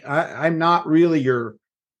look like. I'm not really I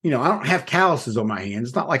don't have calluses on my hands.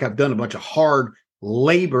 It's not like I've done a bunch of hard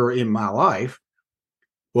labor in my life.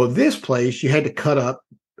 Well, this place, you had to cut up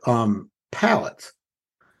pallets.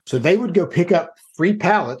 So they would go pick up free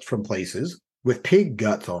pallets from places with pig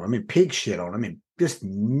guts on them and pig shit on them and just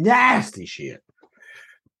nasty shit.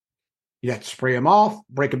 You have to spray them off,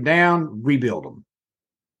 break them down, rebuild them.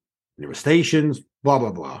 There were stations, blah,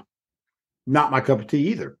 blah, blah. Not my cup of tea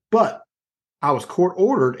either. But I was court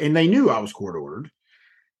ordered, and they knew I was court ordered.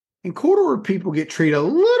 And court-ordered people get treated a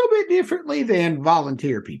little bit differently than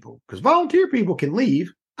volunteer people, because volunteer people can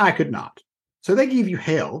leave. I could not. So they give you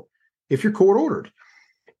hell if you're court-ordered.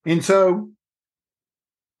 And so,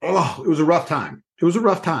 it was a rough time. It was a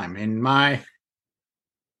rough time. And my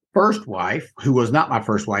first wife, who was not my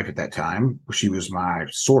first wife at that time, she was my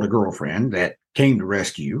sort of girlfriend that came to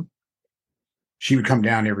rescue. She would come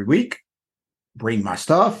down every week, bring my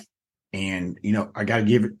stuff, and, I got to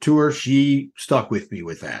give it to her. She stuck with me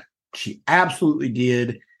with that. She absolutely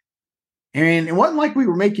did. And it wasn't like we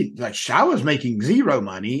were making, like I was making zero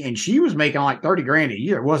money and she was making like 30 grand a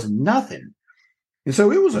year. It wasn't nothing. And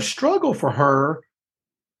so it was a struggle for her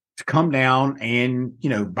to come down and,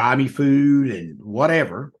 buy me food and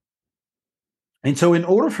whatever. And so in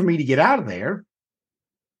order for me to get out of there,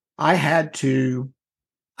 I had to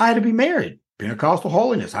be married. Pentecostal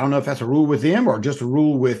holiness. I don't know if that's a rule with them or just a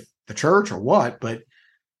rule with the church or what, but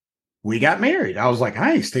we got married. I was like,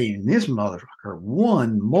 I ain't staying in this motherfucker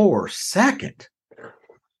one more second.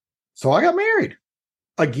 So I got married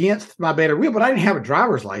against my better will, but I didn't have a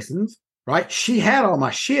driver's license, right? She had all my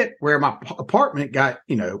shit where my apartment got,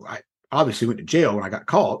 I obviously went to jail when I got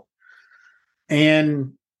caught,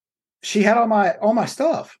 and she had all my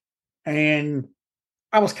stuff, and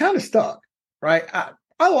I was kind of stuck, right?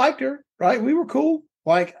 I liked her, right? We were cool.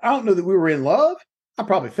 Like, I don't know that we were in love. I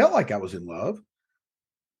probably felt like I was in love.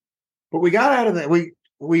 But we got out of that.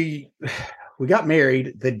 We got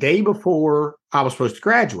married the day before I was supposed to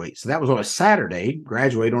graduate. So that was on a Saturday,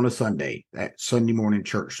 graduate on a Sunday, that Sunday morning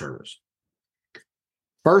church service.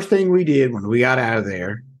 First thing we did when we got out of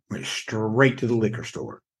there, went straight to the liquor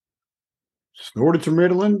store. Snorted some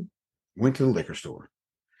Ritalin, went to the liquor store.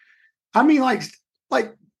 I mean, like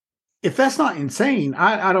if that's not insane,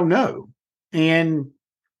 I don't know. And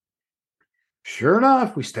sure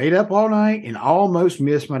enough, we stayed up all night and almost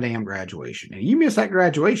missed my damn graduation. And you miss that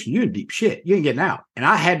graduation, you're in deep shit. You ain't getting out. And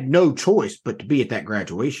I had no choice but to be at that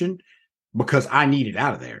graduation because I needed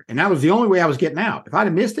out of there. And that was the only way I was getting out. If I'd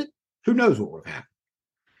have missed it, who knows what would have happened.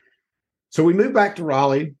 So we moved back to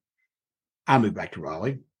Raleigh. I moved back to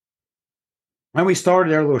Raleigh. And we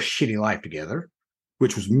started our little shitty life together,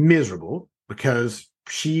 which was miserable because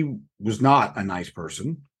she was not a nice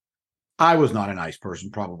person. I was not a nice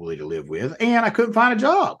person probably to live with, and I couldn't find a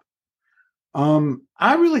job.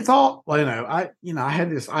 I really thought, well, I had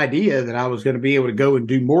this idea that I was going to be able to go and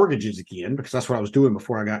do mortgages again because that's what I was doing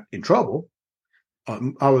before I got in trouble.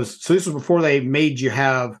 So this was before they made you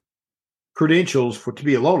have credentials to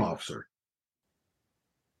be a loan officer.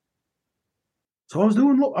 So I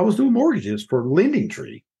was doing mortgages for Lending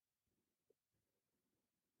Tree.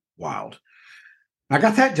 Wild. I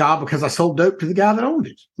got that job because I sold dope to the guy that owned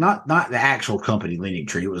it, not the actual company Lending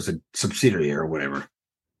Tree. It was a subsidiary or whatever.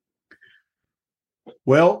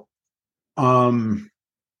 Well, yeah,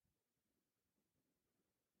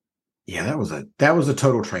 that was a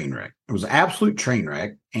total train wreck. It was an absolute train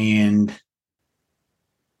wreck, and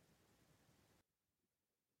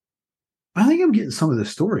I think I'm getting some of the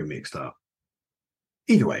story mixed up.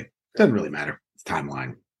 Either way, doesn't really matter. It's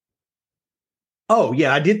timeline. Oh,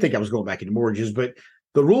 yeah, I did think I was going back into mortgages, but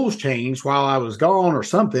the rules changed while I was gone or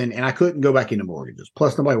something, and I couldn't go back into mortgages.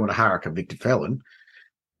 Plus, nobody wanted to hire a convicted felon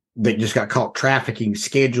that just got caught trafficking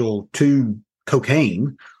Schedule 2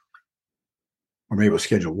 cocaine. Or maybe it was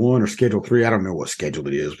Schedule 1 or Schedule 3. I don't know what schedule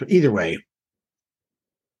it is, but either way,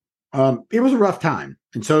 it was a rough time.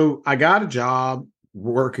 And so I got a job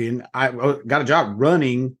working. I got a job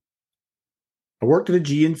running. I worked at a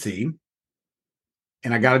GNC,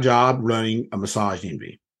 and I got a job running a Massage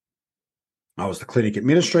Envy. I was the clinic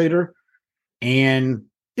administrator, and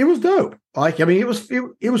it was dope. Like, I mean, it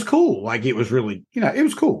was cool. Like, it was really, it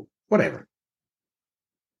was cool. Whatever.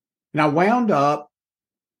 And I wound up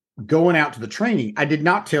going out to the training. I did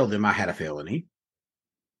not tell them I had a felony.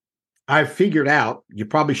 I figured out you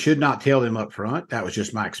probably should not tell them up front. That was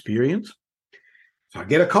just my experience. So I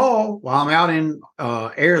get a call while I'm out in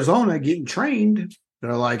Arizona getting trained.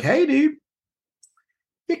 They're like, hey, dude,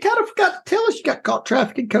 you kind of forgot to tell us you got caught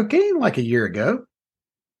trafficking cocaine like a year ago.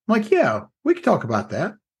 I'm like, yeah, we can talk about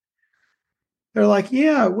that. They're like,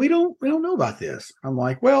 yeah, we don't know about this. I'm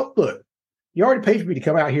like, well, look, you already paid for me to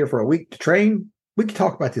come out here for a week to train. We can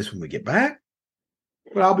talk about this when we get back,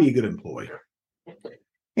 but I'll be a good employee.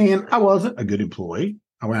 And I wasn't a good employee.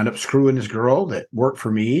 I wound up screwing this girl that worked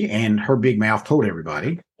for me, and her big mouth told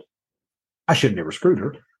everybody I should have never screwed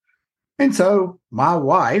her. And so my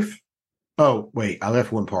wife, oh, wait, I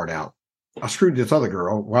left one part out. I screwed this other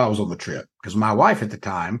girl while I was on the trip because my wife at the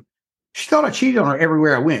time, she thought I cheated on her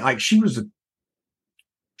everywhere I went. Like, she was a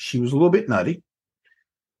little bit nutty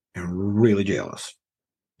and really jealous.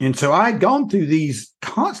 And so I'd gone through these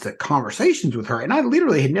constant conversations with her, and I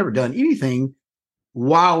literally had never done anything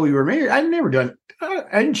while we were married. I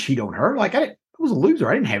didn't cheat on her. Like, I was a loser.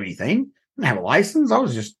 I didn't have anything. I didn't have a license. I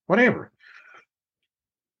was just whatever.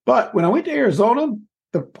 But when I went to Arizona,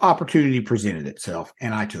 the opportunity presented itself,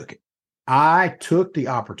 and I took it. I took the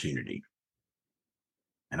opportunity.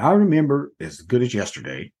 And I remember as good as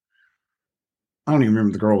yesterday, I don't even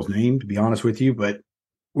remember the girl's name, to be honest with you, but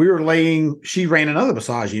she ran another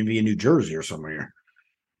Massage Envy in New Jersey or somewhere.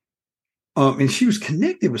 And she was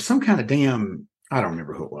connected with some kind of damn, I don't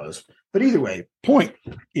remember who it was. But either way, point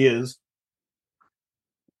is,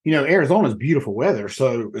 Arizona's beautiful weather.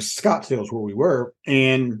 So Scottsdale's where we were.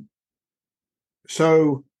 And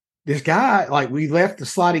so this guy, like, we left the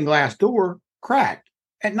sliding glass door cracked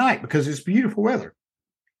at night because it's beautiful weather.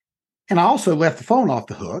 And I also left the phone off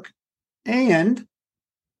the hook, and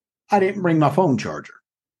I didn't bring my phone charger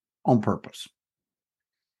on purpose.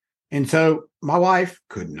 And so my wife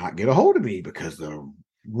could not get a hold of me because the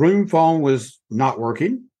room phone was not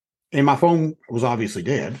working and my phone was obviously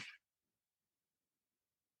dead.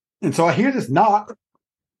 And so I hear this knock,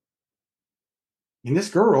 and this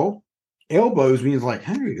girl elbows me and is like,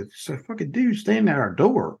 hey, it's a fucking dude standing at our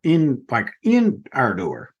door, in our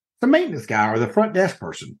door. The maintenance guy or the front desk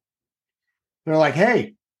person. They're like,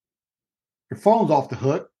 hey, your phone's off the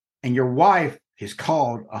hook and your wife has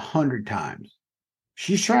called 100 times.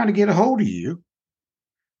 She's trying to get a hold of you.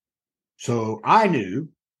 So I knew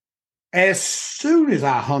As soon as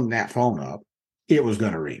I hung that phone up, it was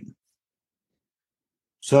going to ring.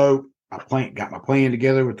 So I got my plan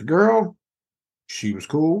together with the girl. She was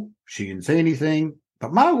cool. She didn't say anything.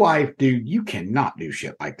 But my wife, dude, you cannot do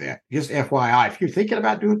shit like that. Just FYI, if you're thinking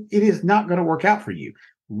about doing it, it is not going to work out for you.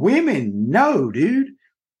 Women know, dude.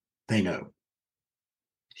 They know.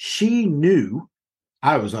 She knew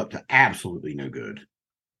I was up to absolutely no good.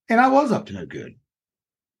 And I was up to no good.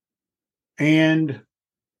 And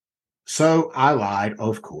so I lied,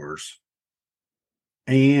 of course.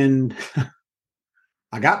 And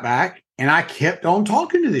I got back and I kept on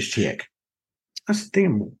talking to this chick. That's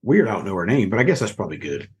damn weird. I don't know her name, but I guess that's probably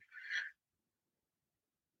good.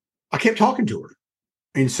 I kept talking to her.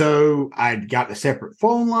 And so I got a separate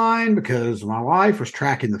phone line because my wife was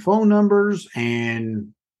tracking the phone numbers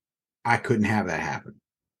and I couldn't have that happen.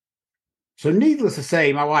 So needless to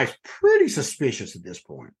say, my wife's pretty suspicious at this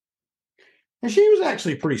point. And she was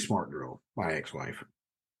actually a pretty smart girl, my ex-wife.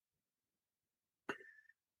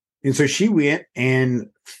 And so she went and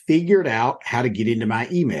figured out how to get into my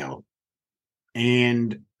email.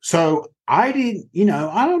 And so I didn't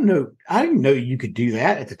know you could do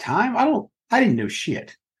that at the time. I didn't know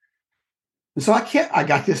shit. And so I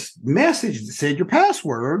got this message that said your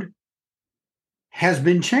password has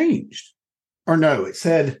been changed. Or no, it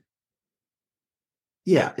said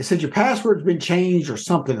your password's been changed or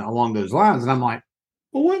something along those lines. And I'm like,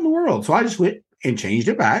 well, what in the world? So I just went and changed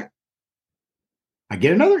it back. I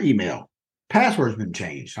get another email. Password's been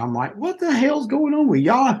changed. I'm like, what the hell's going on with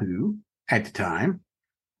Yahoo at the time?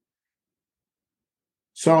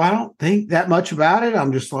 So I don't think that much about it.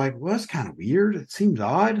 I'm just like, well, that's kind of weird. It seems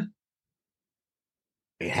odd.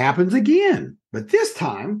 It happens again. But this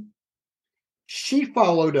time, she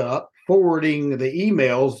followed up forwarding the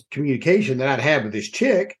emails communication that I'd had with this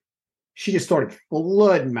chick. She just started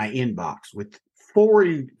flooding my inbox with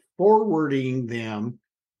forwarding them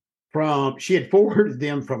she had forwarded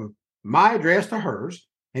them from my address to hers,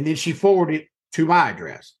 and then she forwarded it to my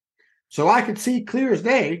address. So I could see clear as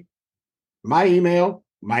day, my email,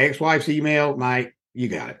 my ex-wife's email, you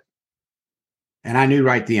got it. And I knew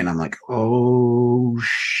right then, I'm like, oh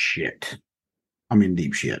shit. I'm in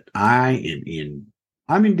deep shit. I'm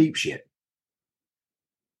in deep shit.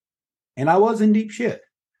 And I was in deep shit.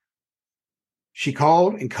 She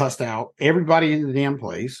called and cussed out everybody in the damn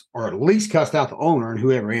place, or at least cussed out the owner and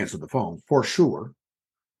whoever answered the phone, for sure.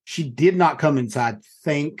 She did not come inside,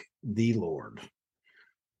 thank the Lord.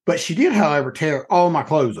 But she did, however, tear all my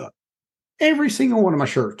clothes up. Every single one of my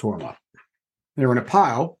shirts tore them up. They were in a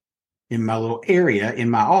pile in my little area in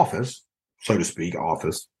my office, so to speak,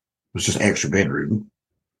 office. It was just extra bedroom.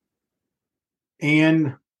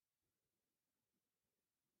 And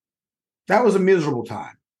that was a miserable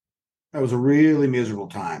time. That was a really miserable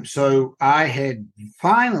time. So I had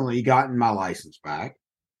finally gotten my license back.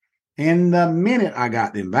 And the minute I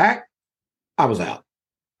got them back, I was out.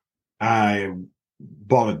 I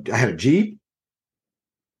had a Jeep,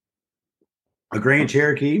 a Grand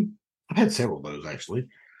Cherokee. I've had several of those actually.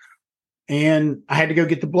 And I had to go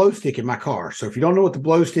get the blow stick in my car. So if you don't know what the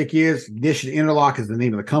blow stick is, Ignition Interlock is the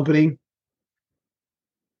name of the company.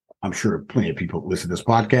 I'm sure plenty of people who listen to this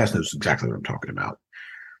podcast knows exactly what I'm talking about.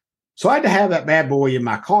 So I had to have that bad boy in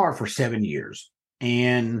my car for 7 years.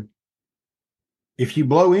 And if you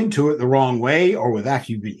blow into it the wrong way, or with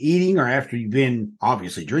after you've been eating or after you've been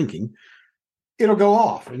obviously drinking, it'll go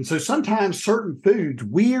off. And so sometimes certain foods,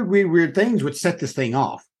 weird things would set this thing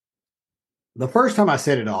off. The first time I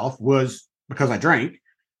set it off was because I drank,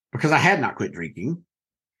 because I had not quit drinking.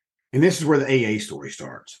 And this is where the AA story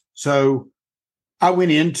starts. So I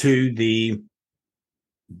went into the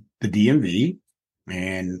DMV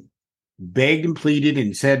and begged and pleaded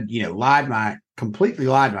and said, completely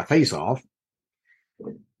lied my face off.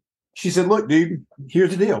 She said, look, dude,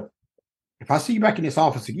 here's the deal. If I see you back in this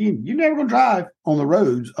office again, you're never going to drive on the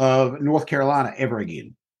roads of North Carolina ever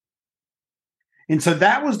again. And so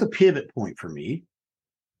that was the pivot point for me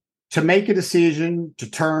to make a decision to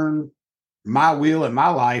turn my will and my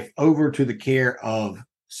life over to the care of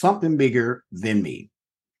something bigger than me.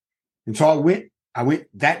 And so I went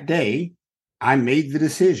that day. I made the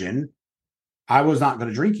decision I was not going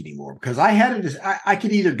to drink anymore, because I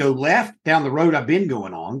could either go left down the road I've been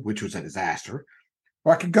going on, which was a disaster,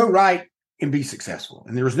 or I could go right and be successful.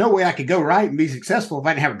 And there was no way I could go right and be successful if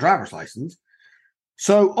I didn't have a driver's license.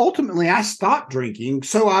 So ultimately I stopped drinking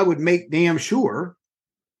so I would make damn sure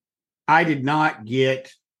I didn't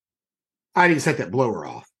set that blower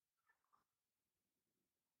off.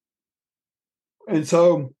 And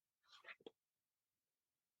so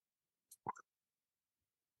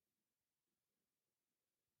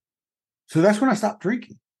that's when I stopped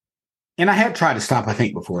drinking. And I had tried to stop, I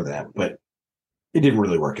think, before that, but it didn't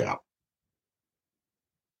really work out.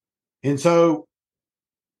 And so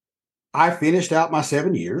I finished out my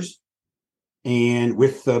 7 years. And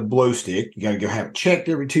with the blow stick, you got to go have it checked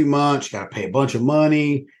every 2 months. You got to pay a bunch of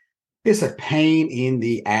money. It's a pain in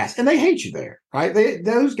the ass. And they hate you there, right?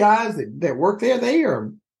 Those guys that work there,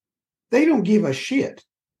 they don't give a shit.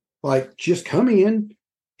 Like, just come in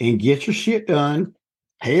and get your shit done,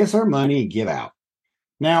 pay us our money, and get out.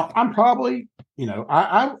 Now, I'm probably,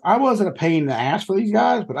 I wasn't a pain in the ass for these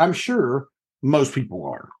guys, but I'm sure most people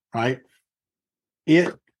are, right?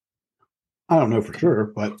 I don't know for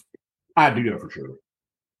sure, but I do know for sure.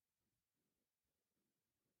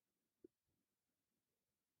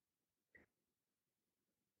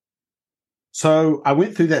 So I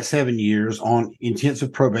went through that 7 years on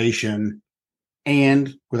intensive probation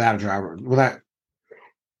and without a driver,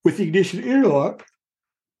 with the ignition interlock.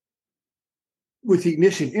 With the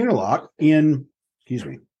ignition interlock with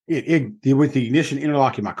the ignition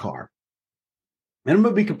interlock in my car. And I'm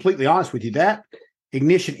going to be completely honest with you, that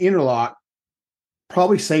ignition interlock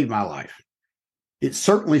probably saved my life. It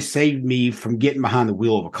certainly saved me from getting behind the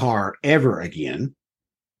wheel of a car ever again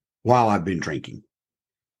while I've been drinking.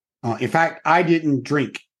 In fact, I didn't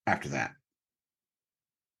drink after that.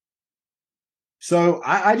 So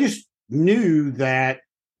I just knew that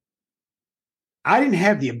I didn't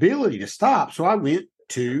have the ability to stop. So I went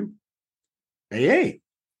to AA.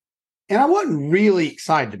 And I wasn't really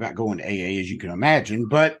excited about going to AA, as you can imagine,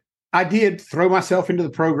 but I did throw myself into the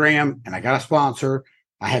program and I got a sponsor.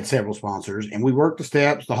 I had several sponsors and we worked the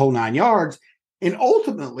steps, the whole 9 yards. And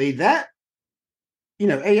ultimately that,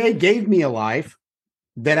 AA gave me a life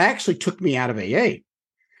that actually took me out of AA.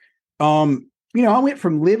 I went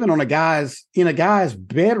from living in a guy's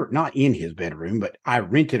bedroom, not in his bedroom, but I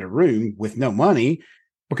rented a room with no money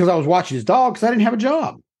because I was watching his dog because I didn't have a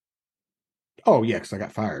job. Oh, yeah, because I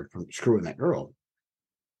got fired from screwing that girl.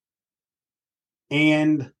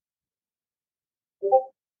 And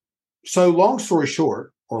so long story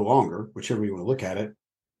short, or longer, whichever you want to look at it,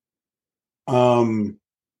 all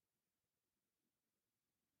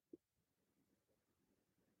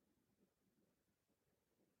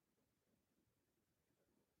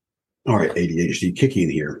right, ADHD kicking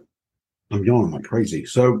here. I'm yawning like crazy.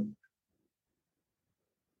 So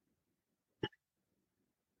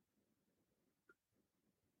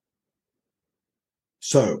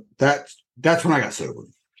that's when I got sober.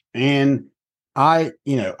 And I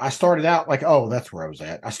started out like, oh, that's where I was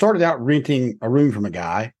at. I started out renting a room from a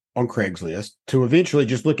guy on Craigslist to eventually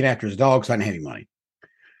just looking after his dog because I didn't have any money.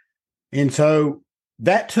 And so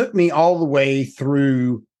that took me all the way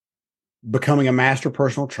through becoming a master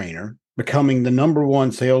personal trainer, becoming the number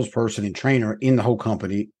one salesperson and trainer in the whole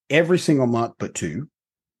company every single month but 2.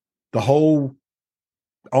 The whole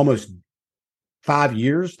almost 5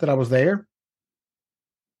 years that I was there.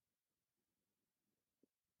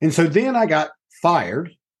 And so then I got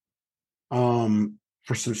fired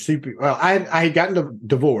for some stupid. Well, I had gotten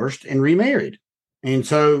divorced and remarried. And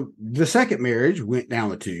so the second marriage went down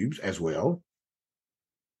the tubes as well.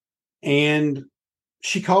 And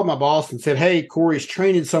she called my boss and said, hey, Corey's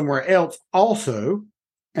training somewhere else also.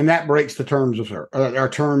 And that breaks the terms of our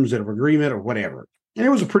terms of agreement or whatever. And it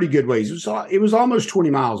was a pretty good ways. It was almost 20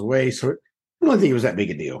 miles away. So I don't think it was that big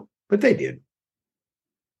a deal, but they did.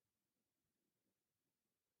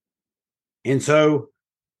 And so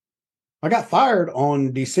I got fired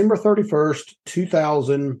on December 31st,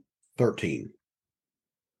 2013.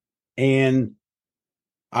 And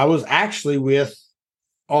I was actually with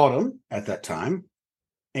Autumn at that time.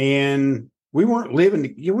 And we weren't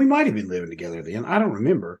living, we might have been living together then. I don't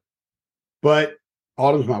remember. But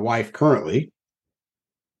Autumn's my wife currently,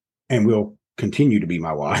 and will continue to be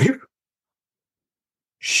my wife.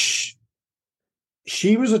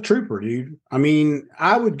 She was a trooper, dude. I mean,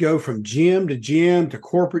 I would go from gym to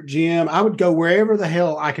corporate gym. I would go wherever the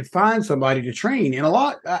hell I could find somebody to train. And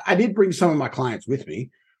I did bring some of my clients with me,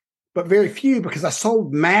 but very few because I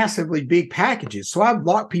sold massively big packages. So I'd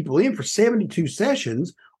lock people in for 72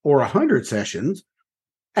 sessions or 100 sessions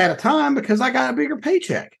at a time because I got a bigger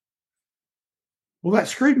paycheck. Well, that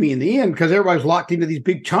screwed me in the end because everybody's locked into these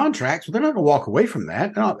big contracts. Well, they're not going to walk away from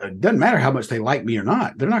that. It doesn't matter how much they like me or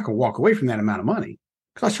not. They're not going to walk away from that amount of money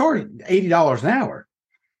because I charged $80 an hour.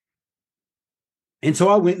 And so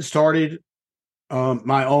I went and started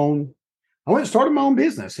my own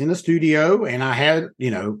business in the studio, and I had,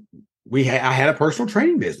 I had a personal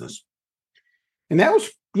training business, and that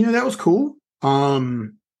was cool.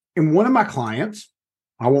 And one of my clients,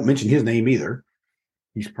 I won't mention his name either.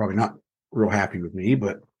 He's probably not real happy with me,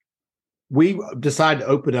 but we decided to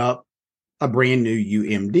open up a brand new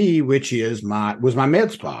UMD, which was my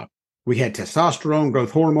med spa. We had testosterone,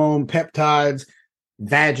 growth hormone, peptides,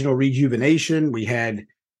 vaginal rejuvenation. We had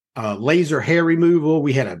laser hair removal.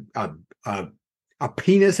 We had a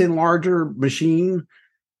penis enlarger machine.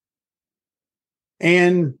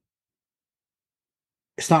 And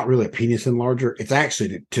it's not really a penis enlarger. It's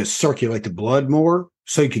actually to circulate the blood more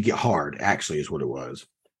so you could get hard, actually, is what it was.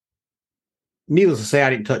 Needless to say, I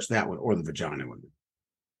didn't touch that one or the vagina one.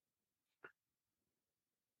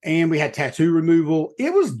 And we had tattoo removal.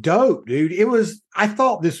 It was dope, dude. I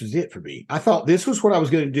thought this was it for me. I thought this was what I was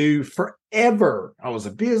going to do forever. I was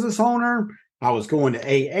a business owner. I was going to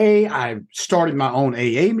AA. I started my own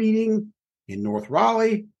AA meeting in North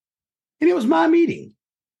Raleigh, and it was my meeting.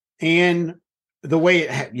 And the way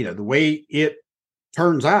it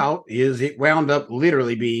turns out is it wound up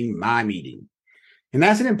literally being my meeting. And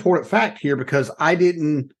that's an important fact here because I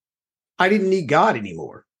didn't need God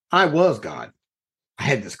anymore. I was God. I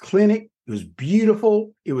had this clinic. It was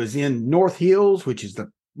beautiful. It was in North Hills, which is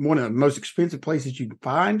one of the most expensive places you can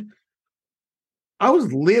find. I was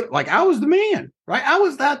the man, right? I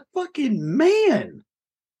was that fucking man.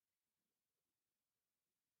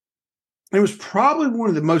 It was probably one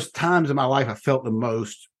of the most times in my life I felt the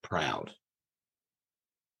most proud.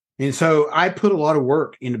 And so I put a lot of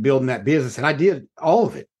work into building that business, and I did all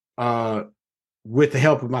of it with the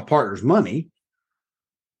help of my partner's money.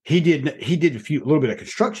 He did a little bit of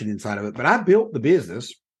construction inside of it, but I built the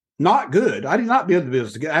business. Not good. I did not build the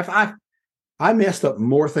business good. I messed up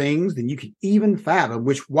more things than you could even fathom.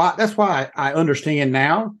 That's why I understand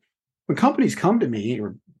now when companies come to me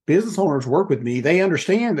or business owners work with me, they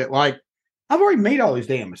understand that I've already made all these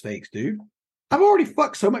damn mistakes, dude. I've already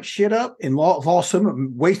fucked so much shit up and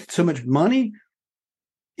wasted so much money.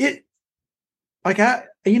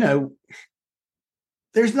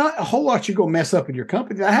 There's not a whole lot you're going to mess up in your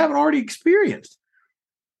company that I haven't already experienced.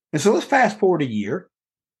 And so let's fast forward a year.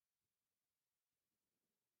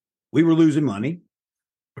 We were losing money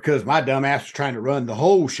because my dumb ass was trying to run the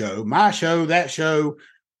whole show, my show, that show.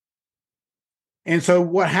 And so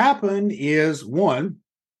what happened is, one,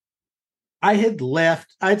 I had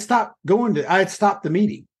stopped the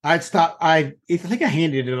meeting. I think I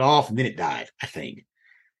handed it off and then it died, I think.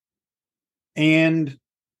 And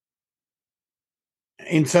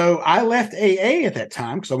so I left AA at that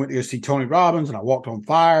time because I went to go see Tony Robbins and I walked on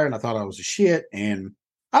fire and I thought I was a shit. And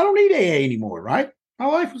I don't need AA anymore, right? My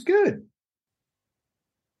life was good.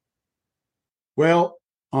 Well,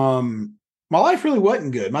 my life really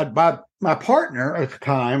wasn't good. My partner at the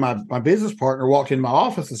time, my business partner, walked into my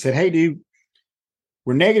office and said, "Hey, dude,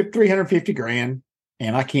 we're negative $350,000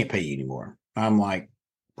 and I can't pay you anymore." I'm like,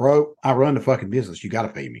 "Bro, I run the fucking business. You got to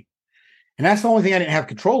pay me." And that's the only thing I didn't have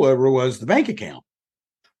control over was the bank account.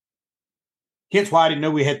 Hence why I didn't know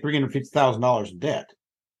we had $350,000 in debt.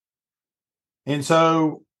 And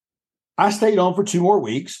so I stayed on for 2 more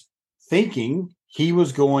weeks thinking he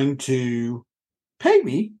was going to pay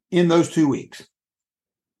me in those 2 weeks.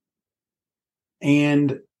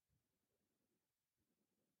 And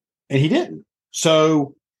he didn't.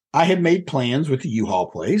 So I had made plans with the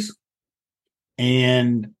U-Haul place.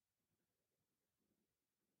 And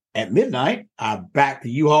at midnight, I backed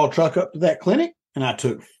the U-Haul truck up to that clinic and I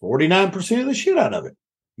took 49% of the shit out of it.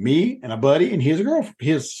 Me and a buddy and his girlfriend,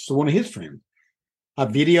 one of his friends. I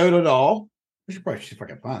videoed it all. I should probably see if I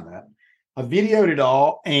can find that. I videoed it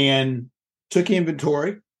all and took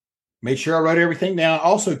inventory, made sure I wrote everything down.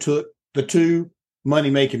 Also took the 2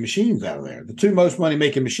 money-making machines out of there, the 2 most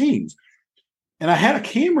money-making machines. And I had a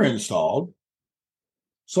camera installed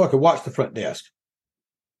so I could watch the front desk.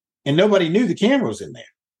 And nobody knew the camera was in there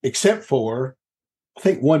except for, I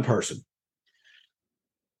think, one person,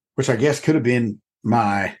 which I guess could have been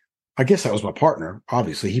that was my partner.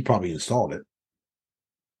 Obviously, he probably installed it.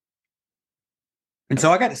 And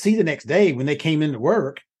so I got to see the next day when they came into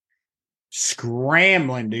work,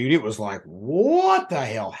 scrambling, dude. It was like, what the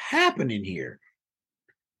hell happened in here?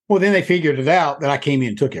 Well, then they figured it out that I came in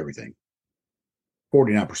and took everything.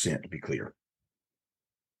 49% to be clear.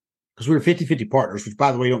 Because we were 50-50 partners, which,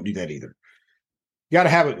 by the way, don't do that either. You got to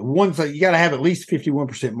have at least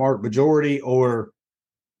 51% majority, or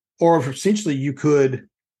essentially you could,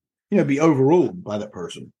 be overruled by that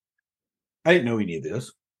person. I didn't know any of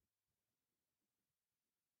this.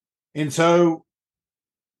 And so,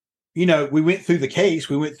 we went through the case.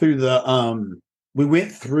 We went through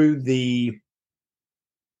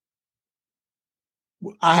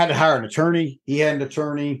I had to hire an attorney. He had an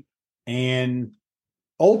attorney. And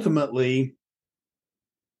ultimately,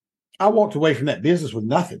 I walked away from that business with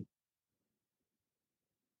nothing.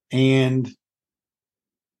 And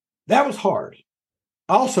that was hard.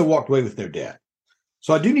 I also walked away with no debt.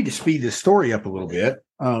 So I do need to speed this story up a little bit.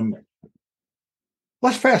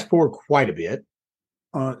 Let's fast forward quite a bit.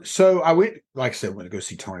 So I went, like I said, went to go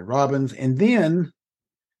see Tony Robbins. And then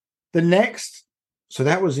so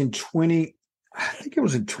that was in 2018. It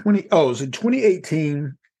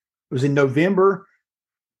was in November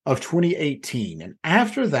of 2018. And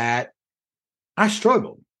after that, I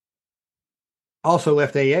struggled. Also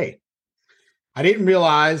left AA. I didn't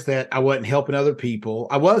realize that I wasn't helping other people.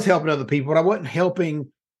 I was helping other people, but I wasn't helping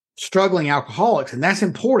struggling alcoholics. And that's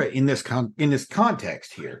important in this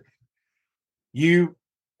context here. You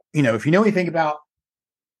know, if you know anything about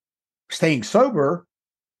staying sober,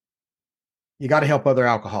 you got to help other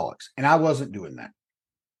alcoholics. And I wasn't doing that.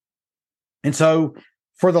 And so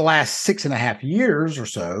for the last 6.5 years or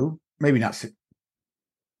so, maybe not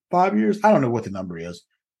 5 years, I don't know what the number is,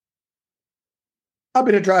 I've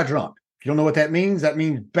been a dry drunk. If you don't know what that means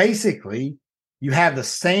basically you have the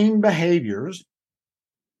same behaviors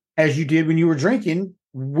as you did when you were drinking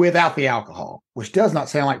without the alcohol, which does not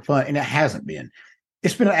sound like fun, and it hasn't been.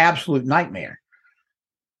 It's been an absolute nightmare.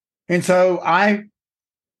 And so I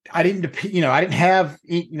didn't have,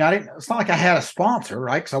 it's not like I had a sponsor,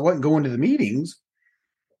 right? Because I wasn't going to the meetings.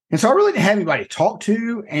 And so I really didn't have anybody to talk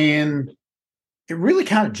to. And it really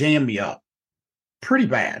kind of jammed me up pretty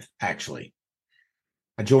bad, actually.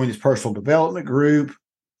 I joined this personal development group,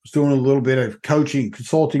 was doing a little bit of coaching,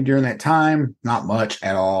 consulting during that time. Not much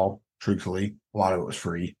at all, truthfully. A lot of it was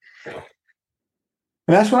free. And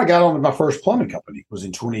that's when I got on with my first plumbing company, was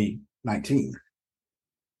in 2019.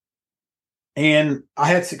 And I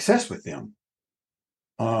had success with them.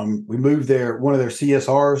 We moved one of their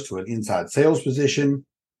CSRs to an inside sales position,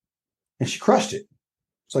 and she crushed it.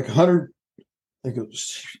 It's like 100. I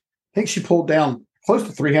think she pulled down close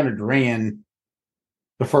to 300 grand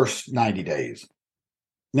the first 90 days.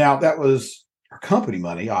 Now that was her company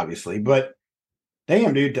money, obviously, but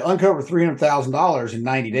damn, dude, to uncover $300,000 in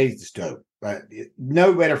 90 days is dope. Right?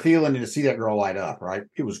 No better feeling than to see that girl light up, right?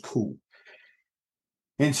 It was cool.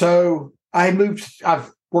 And so I've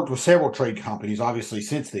worked with several trade companies, obviously,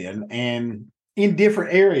 since then, and in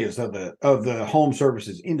different areas of the home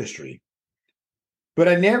services industry. But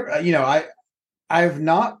I never, I've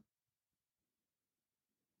not.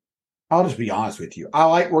 I'll just be honest with you. I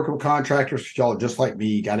like working with contractors. Y'all are just like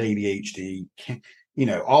me, got ADHD,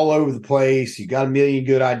 all over the place. You got a million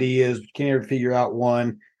good ideas, but you can't ever figure out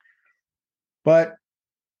one. But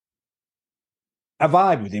I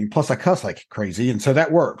vibe with him. Plus, I cuss like crazy. And so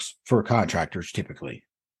that works for contractors typically.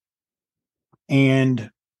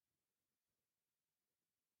 And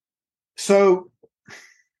so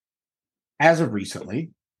as of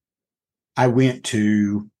recently, I'm just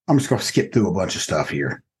going to skip through a bunch of stuff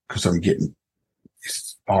here because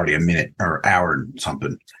it's already a minute or hour and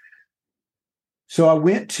something. So I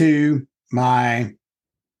went to my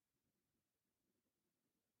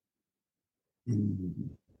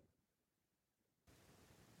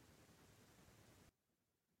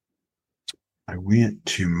I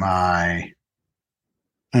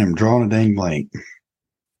am drawing a dang blank.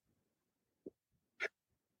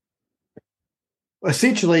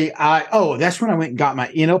 Essentially, that's when I went and got my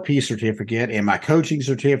NLP certificate and my coaching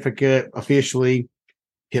certificate officially,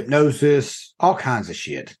 hypnosis, all kinds of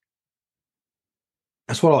shit.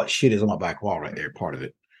 That's what all that shit is on my back wall right there, part of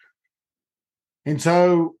it. And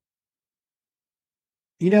so,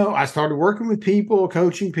 I started working with people,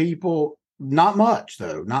 coaching people. Not much,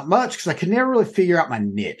 though. Not much, because I could never really figure out my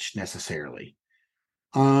niche necessarily.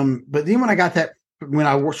 But then when I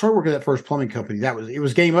started working at that first plumbing company, it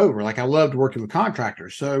was game over. Like, I loved working with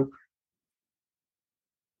contractors. So,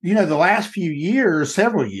 the last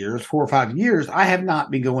several years, 4 or 5 years, I have not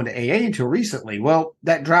been going to AA until recently. Well,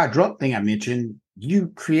 that dry drunk thing I mentioned, you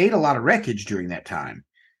create a lot of wreckage during that time.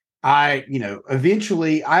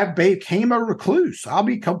 Eventually I became a recluse. I'll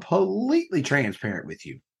be completely transparent with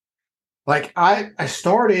you. Like I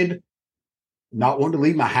started not wanting to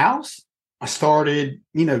leave my house. I started,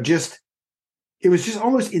 it was just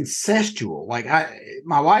almost incestual. Like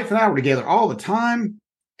my wife and I were together all the time,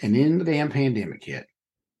 and then the damn pandemic hit.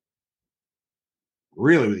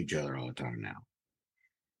 Really with each other all the time now.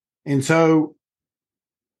 And so,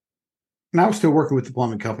 and I was still working with the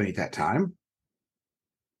plumbing company at that time.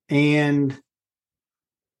 And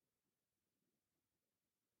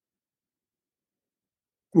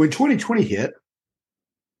when 2020 hit,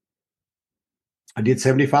 I did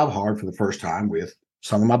 75 hard for the first time with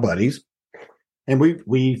some of my buddies. And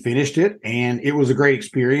we finished it, and it was a great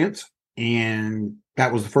experience. And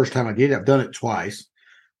that was the first time I did it. I've done it twice.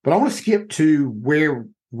 But I want to skip to where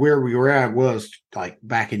we were at was like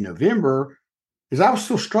back in November, is I was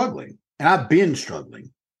still struggling. and I've been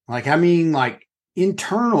struggling. Like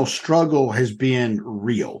internal struggle has been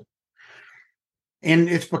real. And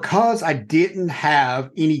it's because I didn't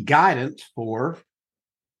have any guidance for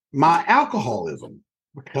my alcoholism,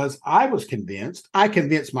 because I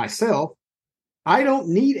convinced myself, I don't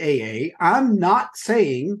need AA. I'm not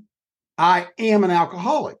saying I am an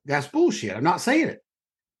alcoholic. That's bullshit. I'm not saying it.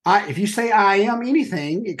 If you say I am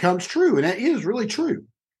anything, it comes true. And that is really true.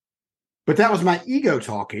 But that was my ego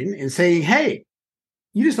talking and saying, hey,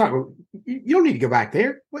 you don't need to go back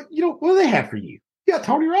there. What do they have for you? You got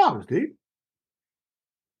Tony Robbins, dude.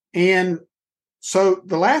 And so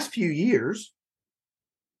the last few years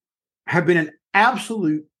have been an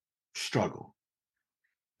absolute struggle.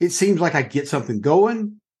 It seems like I get something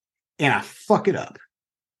going and I fuck it up.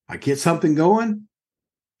 I get something going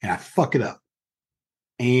and I fuck it up.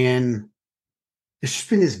 And it's just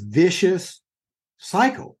been this vicious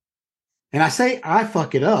cycle. And I say I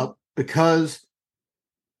fuck it up because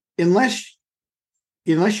unless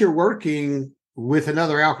you're working with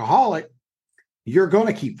another alcoholic, you're going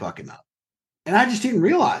to keep fucking up. And I just didn't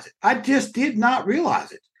realize it. I just did not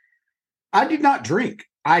realize it. I did not drink.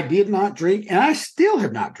 And I still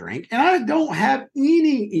have not drank. And I don't have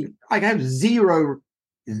I have zero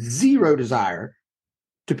desire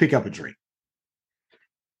to pick up a drink.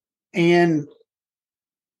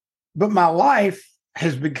 But my life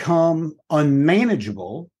has become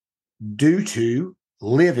unmanageable due to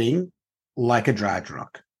living like a dry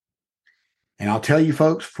drunk. And I'll tell you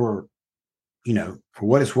folks, for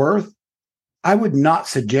what it's worth, I would not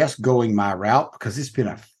suggest going my route because it's been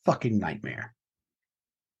a fucking nightmare.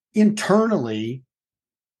 Internally,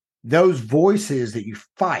 those voices that you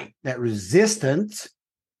fight, that resistance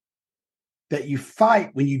that you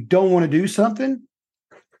fight when you don't want to do something,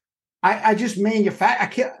 I just manufacture. I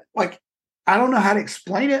can't, I don't know how to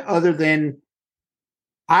explain it other than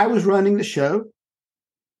I was running the show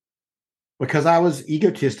because I was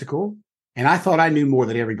egotistical and I thought I knew more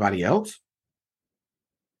than everybody else.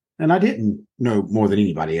 And I didn't know more than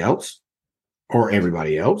anybody else or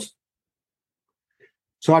everybody else.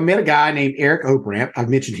 So I met a guy named Eric Obramp. I've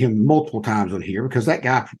mentioned him multiple times on here because that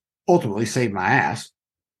guy ultimately saved my ass.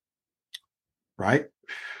 Right?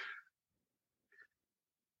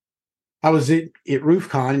 I was at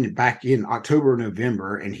RoofCon back in October or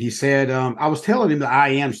November, and he said, I was telling him the I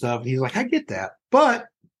am stuff, and he's like, I get that. But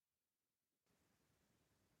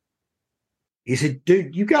he said,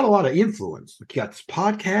 dude, you got a lot of influence. You got this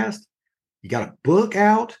podcast, you got a book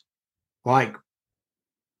out.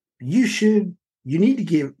 You need to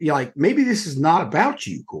give, maybe this is not about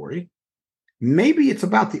you, Corey. Maybe it's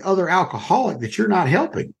about the other alcoholic that you're not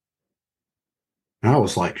helping. And I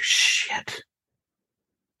was like, shit.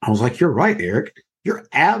 I was like, you're right, Eric. You're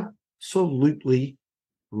absolutely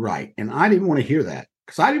right. And I didn't want to hear that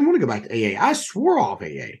because I didn't want to go back to AA. I swore off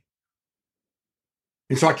AA.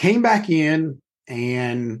 And so I came back in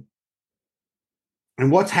and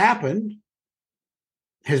what's happened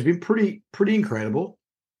has been pretty incredible.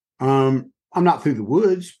 I'm not through the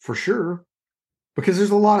woods for sure because there's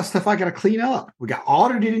a lot of stuff I got to clean up. We got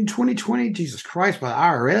audited in 2020. Jesus Christ, by the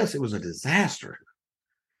IRS. It was a disaster.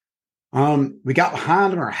 We got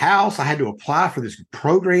behind on our house. I had to apply for this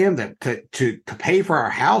program to pay for our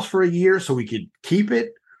house for a year so we could keep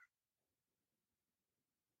it.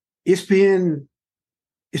 It's been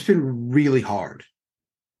really hard.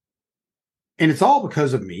 And it's all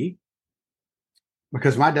because of me,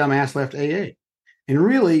 because my dumb ass left AA. And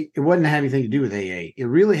really, it wasn't have anything to do with AA.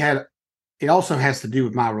 It also has to do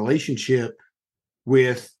with my relationship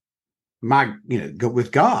with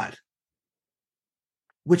with God,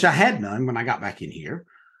 which I had none when I got back in here.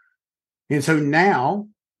 And so now,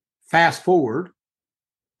 fast forward,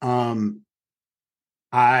 I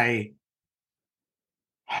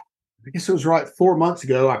guess it was right 4 months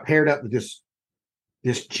ago, I paired up with this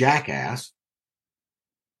jackass,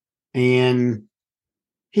 and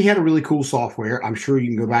he had a really cool software. I'm sure you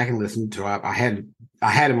can go back and listen to it. I had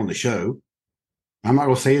him on the show. I'm not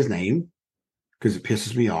going to say his name because it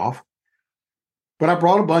pisses me off. But I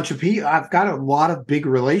brought a bunch of people. I've got a lot of big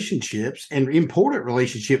relationships and important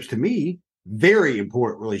relationships to me, very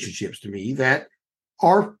important relationships to me that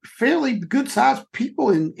are fairly good-sized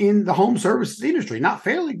people in the home services industry. Not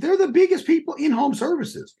fairly, they're the biggest people in home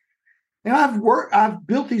services. And I've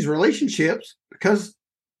built these relationships because,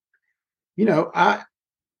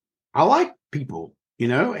 I like people,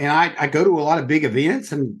 and I go to a lot of big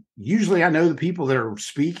events, and usually I know the people that are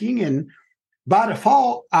speaking, and by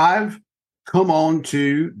default, I've come on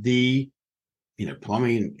to the,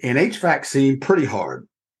 plumbing and HVAC scene pretty hard.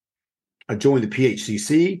 I joined the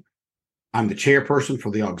PHCC. I'm the chairperson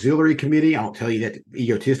for the auxiliary committee. I don't tell you that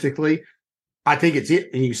egotistically. I think it's it.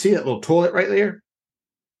 And you see that little toilet right there?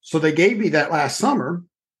 So they gave me that last summer,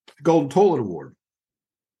 the Golden Toilet Award.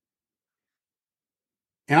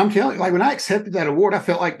 And I'm telling you, like when I accepted that award, I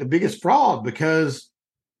felt like the biggest fraud because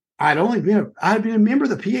I'd been a member of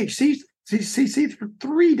the PHCC for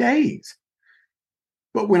 3 days.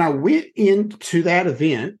 But when I went into that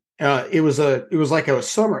event, it was like a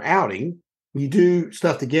summer outing. You do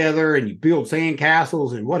stuff together and you build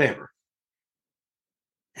sandcastles and whatever.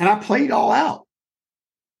 And I played all out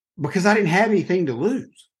because I didn't have anything to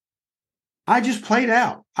lose. I just played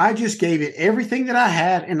out. I just gave it everything that I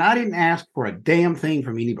had, and I didn't ask for a damn thing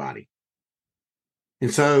from anybody.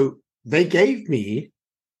 And so they gave me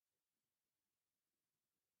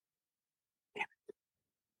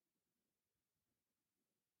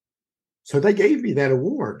that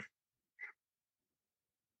award.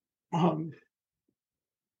 And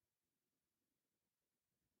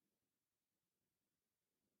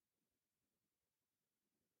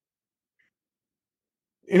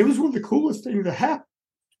it was one of the coolest things that happened,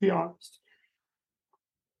 to be honest.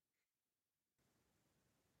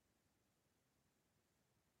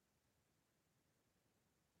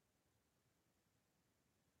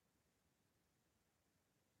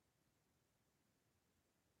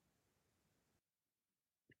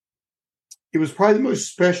 It was probably the most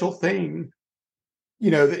special thing,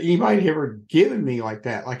 that anybody had ever given me like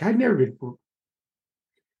that. Like I'd never been,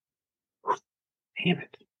 damn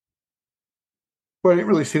it. But I didn't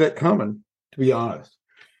really see that coming, to be honest.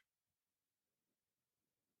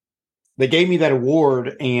 They gave me that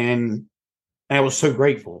award and I was so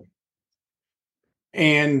grateful.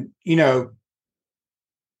 And,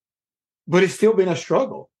 but it's still been a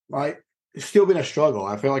struggle, right? It's still been a struggle.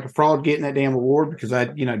 I feel like a fraud getting that damn award because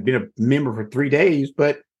I'd, been a member for 3 days,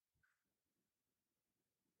 but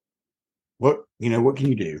what can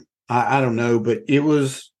you do? I don't know, but it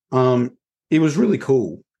was really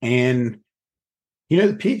cool. And, the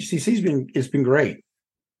PHCC it's been great.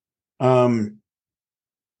 And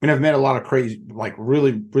I've met a lot of crazy, like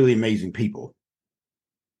really, really amazing people.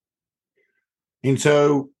 And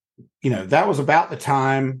so, that was about the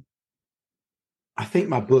time I think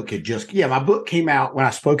my book came out when I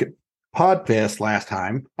spoke at PodFest last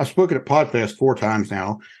time. I've spoken at PodFest 4 times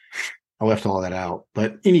now. I left all that out.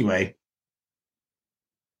 But anyway,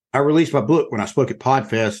 I released my book when I spoke at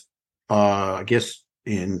PodFest, I guess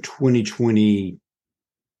in 2022,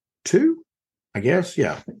 I guess.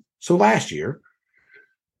 Yeah. So last year.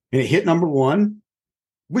 And it hit number 1,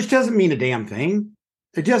 which doesn't mean a damn thing.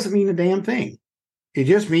 It doesn't mean a damn thing. It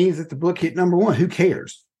just means that the book hit number 1. Who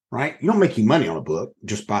cares? Right? You don't make any money on a book,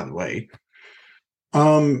 just by the way.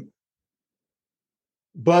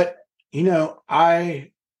 But I've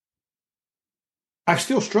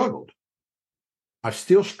still struggled. I've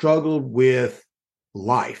still struggled with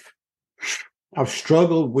life. I've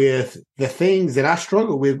struggled with the things that I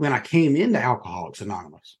struggled with when I came into Alcoholics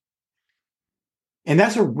Anonymous. And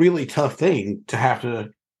that's a really tough thing to have to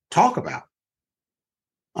talk about.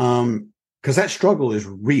 Because that struggle is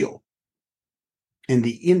real. And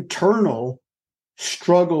the internal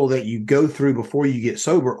struggle that you go through before you get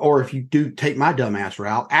sober, or if you do take my dumbass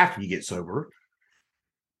route after you get sober,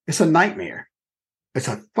 it's a nightmare. It's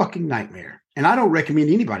a fucking nightmare. And I don't recommend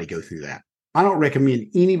anybody go through that. I don't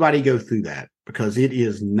recommend anybody go through that because it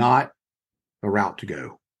is not the route to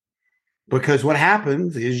go. Because what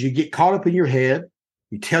happens is you get caught up in your head,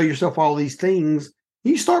 you tell yourself all these things,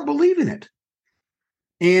 and you start believing it.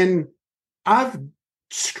 And I've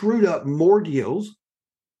screwed up more deals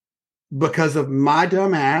because of my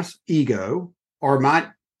dumbass ego or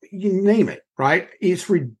you name it, right? It's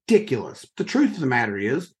ridiculous. The truth of the matter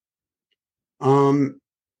is, I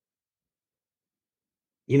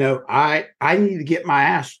needed to get my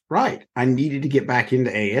ass right. I needed to get back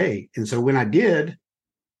into AA. And so when I did,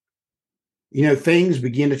 things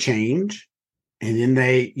begin to change. And then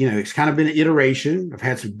it's kind of been an iteration. I've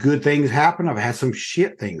had some good things happen. I've had some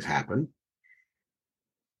shit things happen.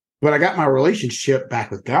 But I got my relationship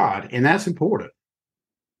back with God, and that's important.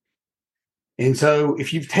 And so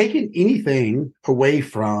if you've taken anything away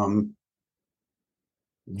from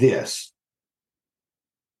this,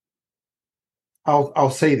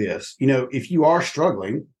 I'll say this. If you are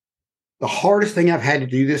struggling, the hardest thing I've had to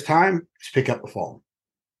do this time is pick up the phone.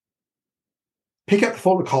 Pick up the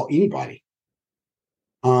phone and call anybody.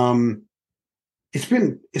 It's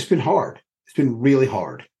been hard. It's been really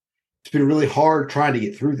hard. It's been really hard trying to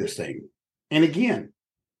get through this thing. And again,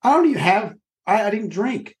 I didn't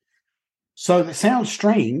drink. So that sounds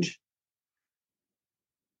strange.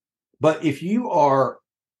 But if you are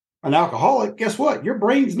an alcoholic, guess what? Your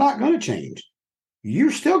brain's not going to change.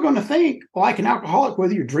 You're still going to think like an alcoholic,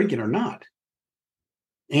 whether you're drinking or not.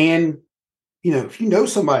 And, if you know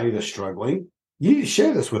somebody that's struggling, you need to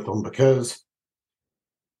share this with them because,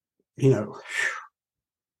 it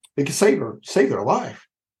can save their life.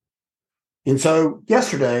 And so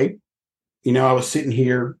yesterday, I was sitting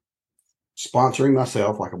here sponsoring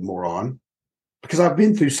myself like a moron because I've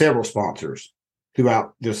been through several sponsors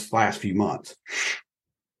throughout this last few months.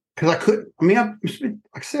 Because like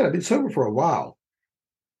I said, I've been sober for a while.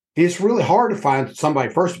 It's really hard to find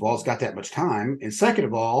somebody, first of all, that's got that much time. And second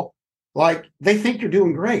of all, like they think you're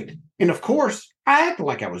doing great. And of course, I acted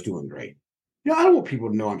like I was doing great. I don't want people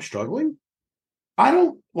to know I'm struggling. I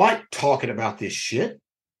don't like talking about this shit.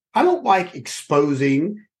 I don't like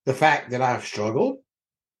exposing the fact that I've struggled.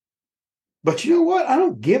 But you know what? I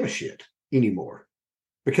don't give a shit anymore.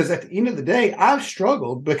 Because at the end of the day, I've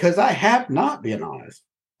struggled because I have not been honest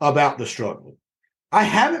about the struggle. I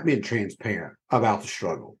haven't been transparent about the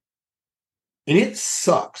struggle. And it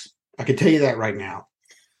sucks. I can tell you that right now.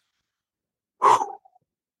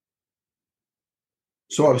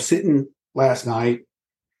 So I was sitting last night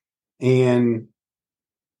and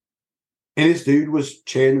this dude was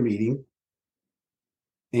chairing the meeting.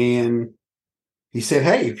 And he said,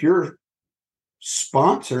 hey, if you're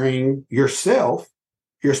sponsoring yourself,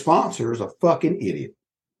 your sponsor is a fucking idiot.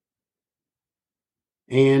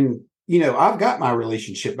 And, I've got my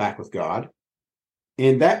relationship back with God.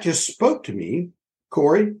 And that just spoke to me.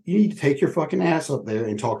 Corey, you need to take your fucking ass up there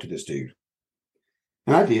and talk to this dude.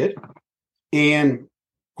 And I did. And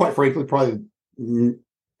quite frankly, probably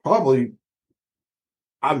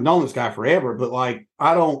I've known this guy forever, but like,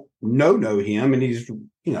 I don't know him. And he's,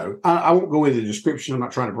 I won't go into the description. I'm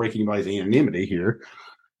not trying to break anybody's anonymity here.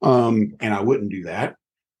 And I wouldn't do that.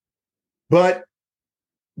 But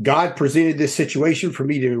God presented this situation for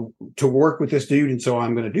me to work with this dude. And so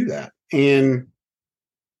I'm going to do that. And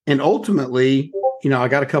ultimately, I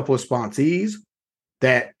got a couple of sponsees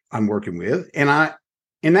that I'm working with, and that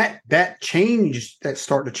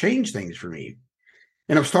started to change things for me.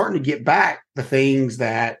 And I'm starting to get back the things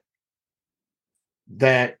that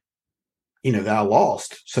I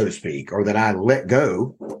lost, so to speak, or that I let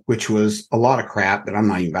go, which was a lot of crap that I'm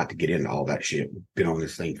not even about to get into all that shit. Been on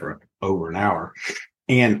this thing for over an hour,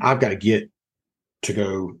 and I've got to get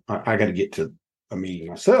to a meeting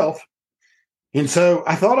myself. And so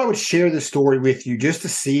I thought I would share this story with you just to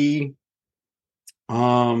see.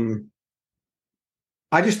 I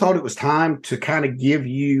just thought it was time to kind of give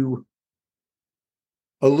you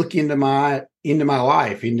a look into my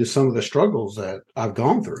life, into some of the struggles that I've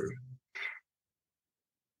gone through.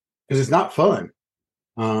 Because it's not fun.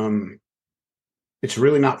 It's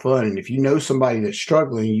really not fun. And if you know somebody that's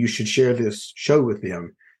struggling, you should share this show with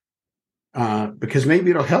them. Because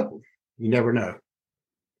maybe it'll help them. You never know.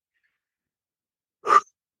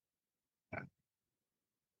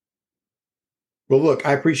 Well, look,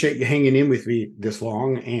 I appreciate you hanging in with me this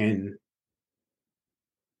long. And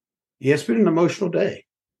yeah, it's been an emotional day.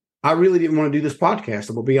 I really didn't want to do this podcast.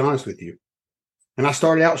 I'm going to be honest with you. And I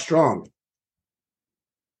started out strong.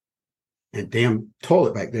 And damn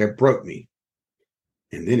toilet back there broke me.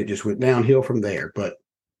 And then it just went downhill from there. But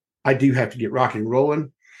I do have to get rocking and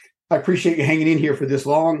rolling. I appreciate you hanging in here for this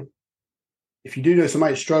long. If you do know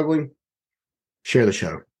somebody struggling, share the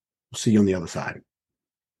show. We'll see you on the other side.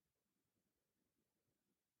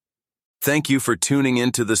 Thank you for tuning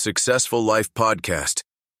into the Successful Life Podcast.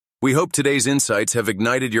 We hope today's insights have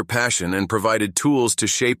ignited your passion and provided tools to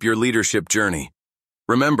shape your leadership journey.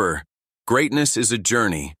 Remember, greatness is a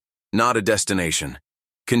journey, not a destination.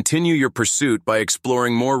 Continue your pursuit by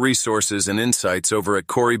exploring more resources and insights over at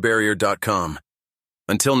CoreyBarrier.com.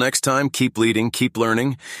 Until next time, keep leading, keep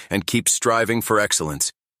learning, and keep striving for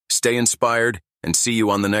excellence. Stay inspired, and see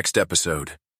you on the next episode.